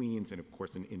eastern Queens, and of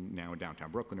course now in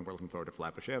downtown Brooklyn, and we're looking forward to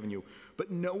Flatbush Avenue.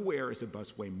 But nowhere is a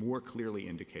busway more clearly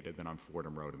indicated than on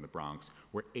Fordham Road in the Bronx,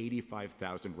 where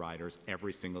 85,000 riders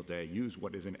every single day use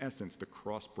what is in essence the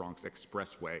Cross Bronx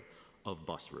Expressway of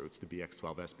bus routes, the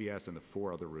BX12 SBS and the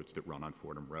 4 other routes that run on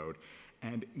Fordham Road.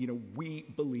 And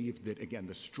we believe that, again,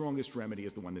 the strongest remedy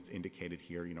is the one that's indicated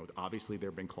here. Obviously there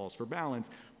have been calls for balance,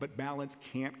 but balance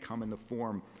can't come in the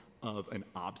form of an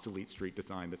obsolete street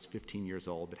design that's 15 years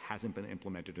old, that hasn't been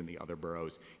implemented in the other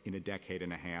boroughs in a decade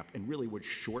and a half, and really would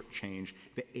shortchange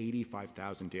the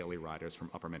 85,000 daily riders from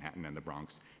Upper Manhattan and the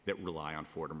Bronx that rely on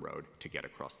Fordham Road to get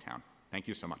across town. Thank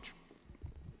you so much.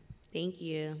 Thank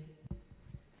you.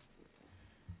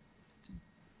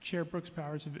 Chair Brooks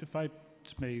Powers, if I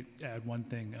just may add one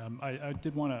thing. I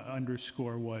did want to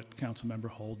underscore what Councilmember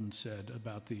Holden said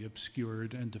about the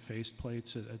obscured and defaced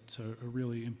plates. It's a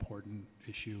really important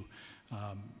issue.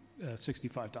 A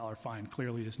 $65 fine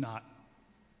clearly is not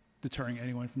deterring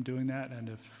anyone from doing that, and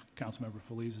if Councilmember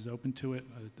Felice is open to it,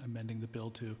 amending the bill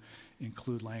to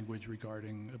include language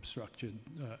regarding obstructed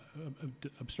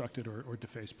or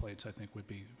defaced plates, I think would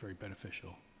be very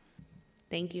beneficial.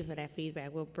 Thank you for that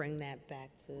feedback. We'll bring that back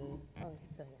to,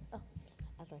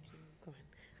 I thought you were going.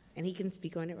 And he can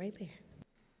speak on it right there.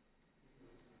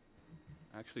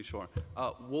 Actually, sure.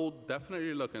 We'll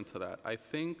definitely look into that. I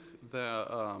think that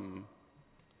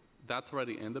that's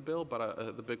already in the bill,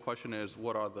 but the big question is,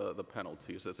 what are the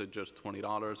penalties? Is it just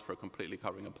 $20 for completely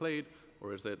covering a plate,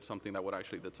 or is it something that would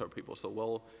actually deter people? So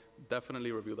we'll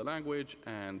definitely review the language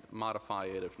and modify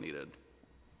it if needed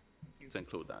to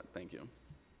include that. Thank you.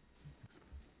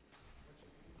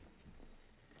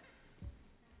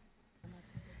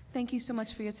 Thank you so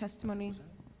much for your testimony.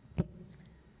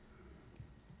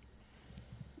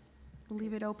 We'll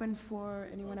leave it open for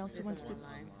anyone else who wants to.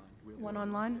 One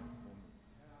online?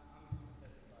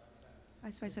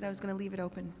 That's why I said I was going to leave it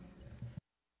open.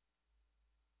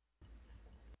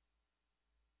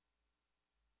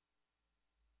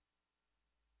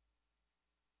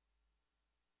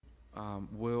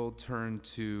 We'll turn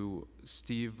to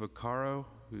Steve Vaccaro,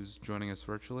 who's joining us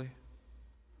virtually.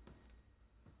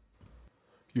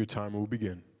 Your time will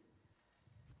begin.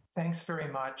 Thanks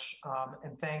very much,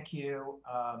 and thank you.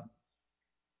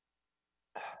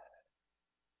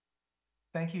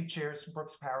 Thank you, Chairs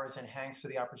Brooks, Powers, and Hanks, for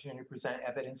the opportunity to present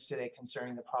evidence today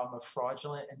concerning the problem of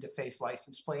fraudulent and defaced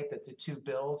license plate that the two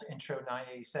bills, Intro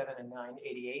 987 and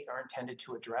 988, are intended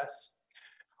to address.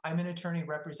 I'm an attorney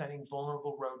representing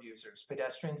vulnerable road users,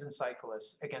 pedestrians and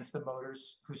cyclists, against the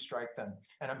motors who strike them,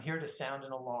 and I'm here to sound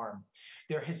an alarm.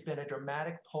 There has been a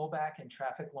dramatic pullback in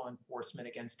traffic law enforcement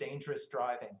against dangerous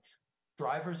driving.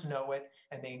 Drivers know it,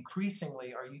 and they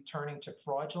increasingly are turning to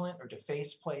fraudulent or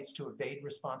defaced plates to evade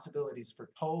responsibilities for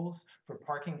tolls, for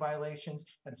parking violations,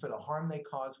 and for the harm they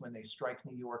cause when they strike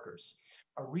New Yorkers.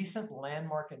 A recent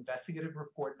landmark investigative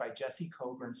report by Jesse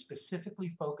Coburn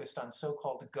specifically focused on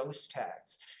so-called ghost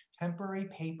tags, temporary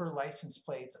paper license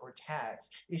plates or tags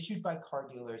issued by car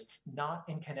dealers not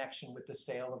in connection with the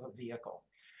sale of a vehicle.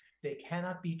 They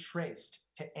cannot be traced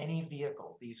to any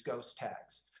vehicle, these ghost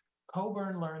tags.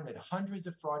 Coburn learned that hundreds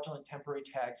of fraudulent temporary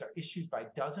tags are issued by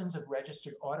dozens of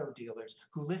registered auto dealers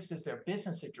who list as their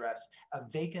business address a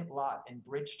vacant lot in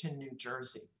Bridgeton, New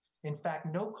Jersey. In fact,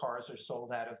 no cars are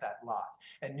sold out of that lot,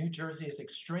 and New Jersey is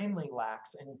extremely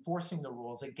lax in enforcing the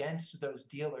rules against those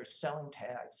dealers selling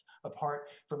tags apart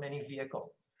from any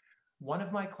vehicle. One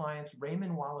of my clients,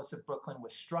 Raymond Wallace of Brooklyn,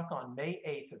 was struck on May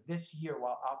 8th of this year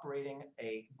while operating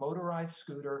a motorized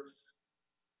scooter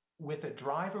with a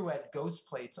driver who had ghost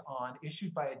plates on,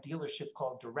 issued by a dealership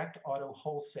called Direct Auto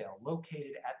Wholesale,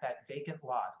 located at that vacant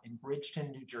lot in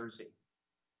Bridgeton, New Jersey.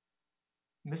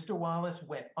 Mr. Wallace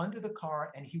went under the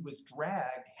car and he was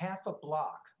dragged half a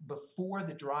block before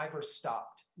the driver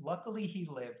stopped. Luckily, he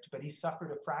lived, but he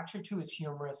suffered a fracture to his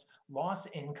humerus, lost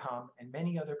income, and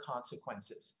many other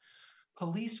consequences.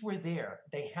 Police were there.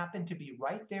 They happened to be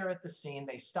right there at the scene.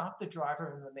 They stopped the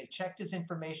driver, and when they checked his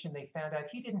information, they found out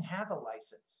he didn't have a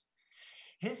license.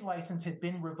 His license had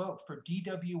been revoked for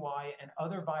DWI and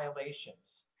other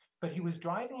violations, but he was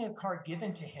driving a car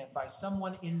given to him by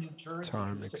someone in New Jersey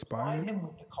who supplied him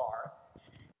with the car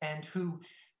and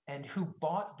who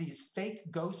bought these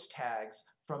fake ghost tags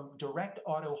from Direct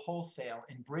Auto Wholesale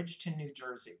in Bridgeton, New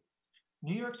Jersey.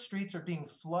 New York streets are being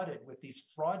flooded with these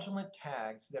fraudulent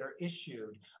tags that are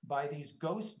issued by these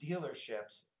ghost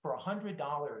dealerships for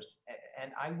 $100.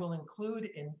 And I will include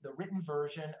in the written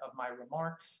version of my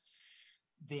remarks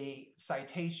the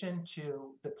citation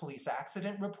to the police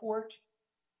accident report,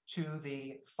 to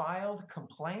the filed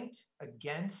complaint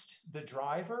against the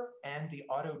driver and the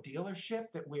auto dealership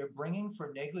that we are bringing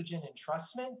for negligent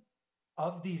entrustment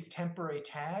of these temporary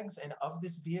tags and of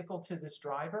this vehicle to this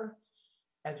driver,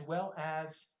 as well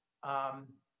as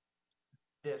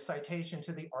the citation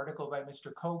to the article by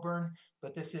Mr. Coburn.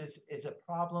 But this is a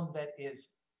problem that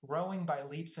is growing by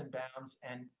leaps and bounds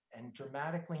and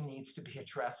dramatically needs to be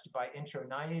addressed by Intro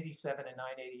 987 and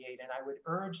 988. And I would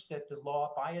urge that the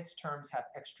law, by its terms, have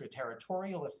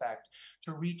extraterritorial effect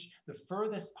to reach the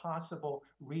furthest possible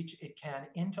reach it can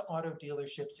into auto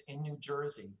dealerships in New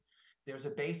Jersey. There's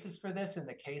a basis for this in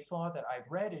the case law that I've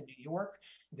read in New York,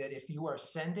 that if you are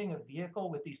sending a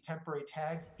vehicle with these temporary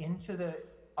tags into the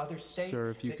other state— Sir,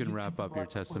 if you can wrap up your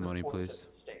testimony,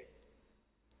 please.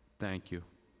 Thank you.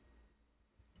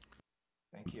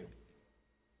 Thank you.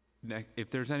 If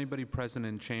there's anybody present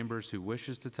in chambers who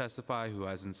wishes to testify who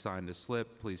hasn't signed a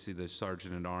slip, please see the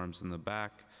Sergeant-at-Arms in the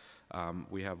back.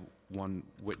 We have one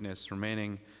witness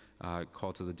remaining.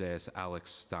 Call to the dais,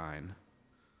 Alex Stein.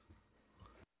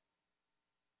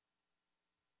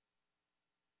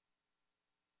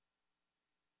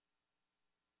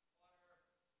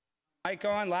 Mic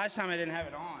on? Last time I didn't have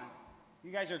it on.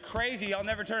 You guys are crazy. Y'all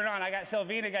never turn it on. I got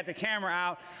Selvena, got the camera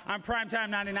out. I'm Primetime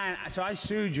 99. So I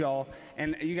sued y'all,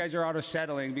 and you guys are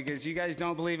auto-settling because you guys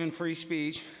don't believe in free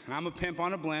speech, and I'm a pimp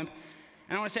on a blimp.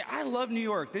 And I want to say, I love New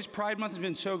York. This Pride Month has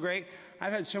been so great.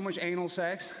 I've had so much anal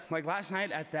sex. Like last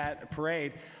night at that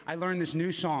parade, I learned this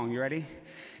new song. You ready?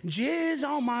 Jizz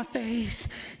on my face,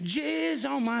 jizz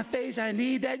on my face. I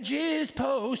need that jizz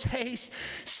post haste.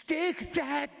 Stick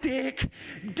that dick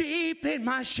deep in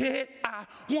my shit. I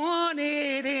want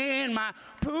it in my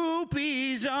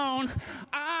poopy zone.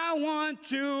 I want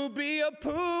to be a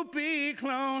poopy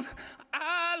clone.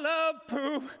 I love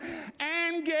poop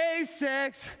and gay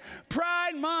sex.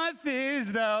 Pride Month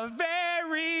is the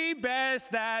very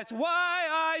best. That's why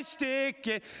I stick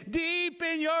it deep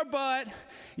in your butt.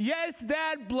 Yes,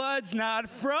 that blood's not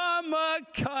from a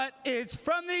cut. It's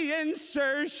from the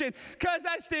insertion, 'cause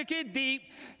I stick it deep.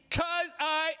 'Cause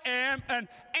I am an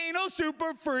anal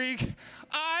super freak.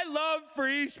 I love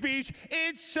free speech.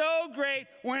 It's so great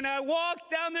when I walk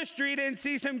down the street and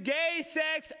see some gay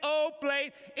sex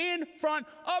oblate in front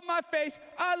of my face.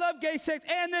 I love gay sex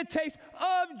and the taste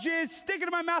of jizz sticking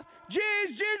in my mouth.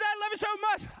 Jizz, jizz, I love it so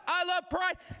much. I love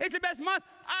Pride. It's the best month.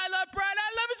 I love Pride.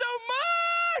 I love it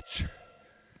so much.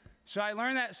 So I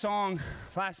learned that song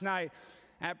last night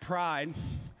at Pride.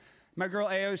 My girl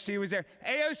AOC was there.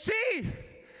 AOC!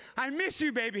 I miss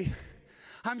you, baby.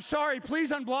 I'm sorry.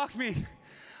 Please unblock me.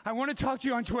 I want to talk to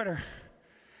you on Twitter.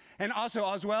 And also,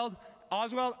 Oswald,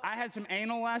 I had some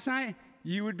anal last night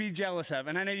you would be jealous of.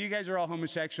 And I know you guys are all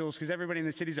homosexuals because everybody in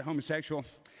the city's a homosexual.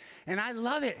 And I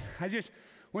love it.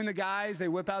 When the guys, they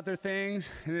whip out their things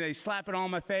and they slap it all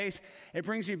on my face, it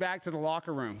brings me back to the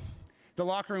locker room. The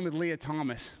locker room with Leah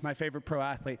Thomas, my favorite pro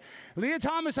athlete. Leah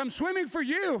Thomas, I'm swimming for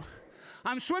you.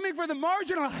 I'm swimming for the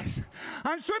marginalized.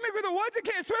 I'm swimming for the ones that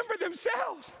can't swim for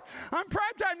themselves. I'm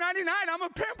Primetime 99. I'm a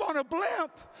pimp on a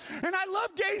blimp. And I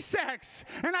love gay sex.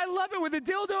 And I love it with a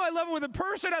dildo. I love it with a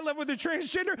person. I love it with a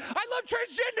transgender. I love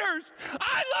transgenders.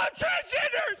 I love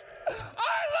transgenders.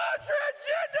 I love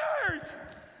transgenders.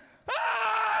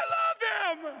 I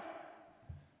love them.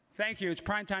 Thank you. It's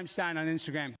Primetime Stein on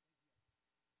Instagram.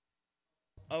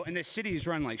 Oh, and the city's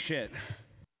run like shit.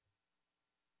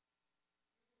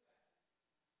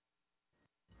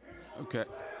 Okay.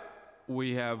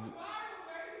 We have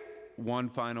one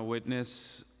final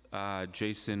witness,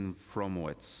 Jason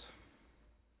Fromowitz.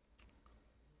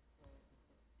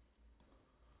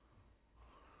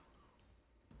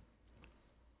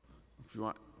 If you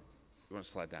want to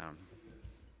slide down.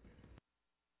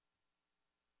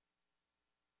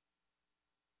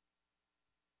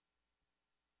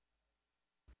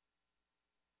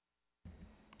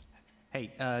 Hey,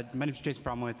 my name is Jason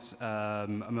Fromowitz.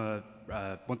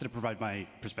 Wanted to provide my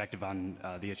perspective on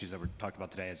the issues that were talked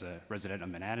about today as a resident of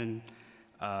Manhattan.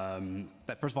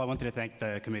 First of all, I wanted to thank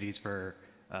the committees for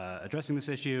addressing this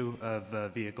issue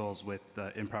of vehicles with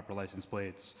improper license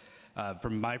plates.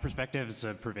 From my perspective, it's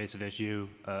a pervasive issue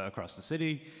across the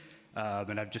city,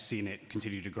 and I've just seen it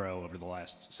continue to grow over the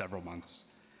last several months.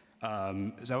 So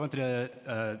I wanted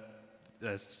to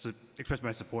express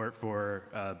my support for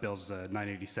Bills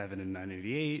 987 and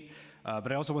 988,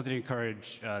 but I also wanted to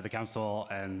encourage the council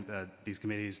and these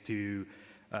committees to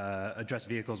address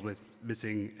vehicles with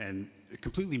missing and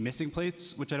completely missing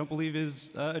plates, which I don't believe is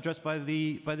addressed by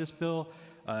this bill,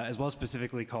 as well as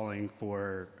specifically calling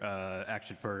for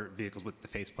action for vehicles with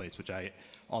defaced plates, which I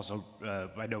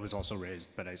know was also raised,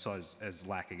 but I saw as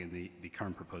lacking in the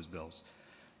current proposed bills.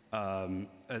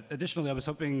 Additionally, I was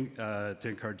hoping to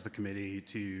encourage the committee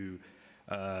to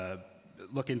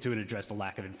look into and address the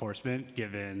lack of enforcement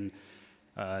given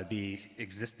the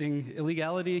existing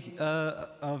illegality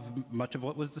of much of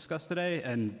what was discussed today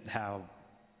and how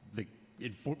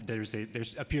there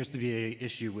appears to be an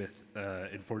issue with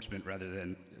enforcement rather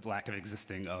than lack of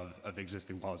existing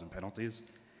laws and penalties.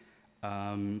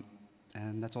 And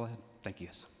that's all I had. Thank you,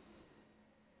 guys.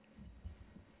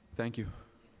 Thank you.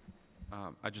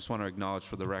 I just want to acknowledge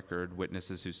for the record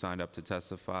witnesses who signed up to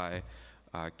testify,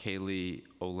 Kaylee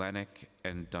Olenek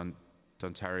and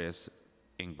Dontarius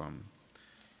Ingbom.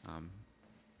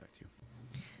 Back to you.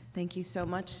 Thank you so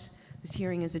much. This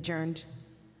hearing is adjourned.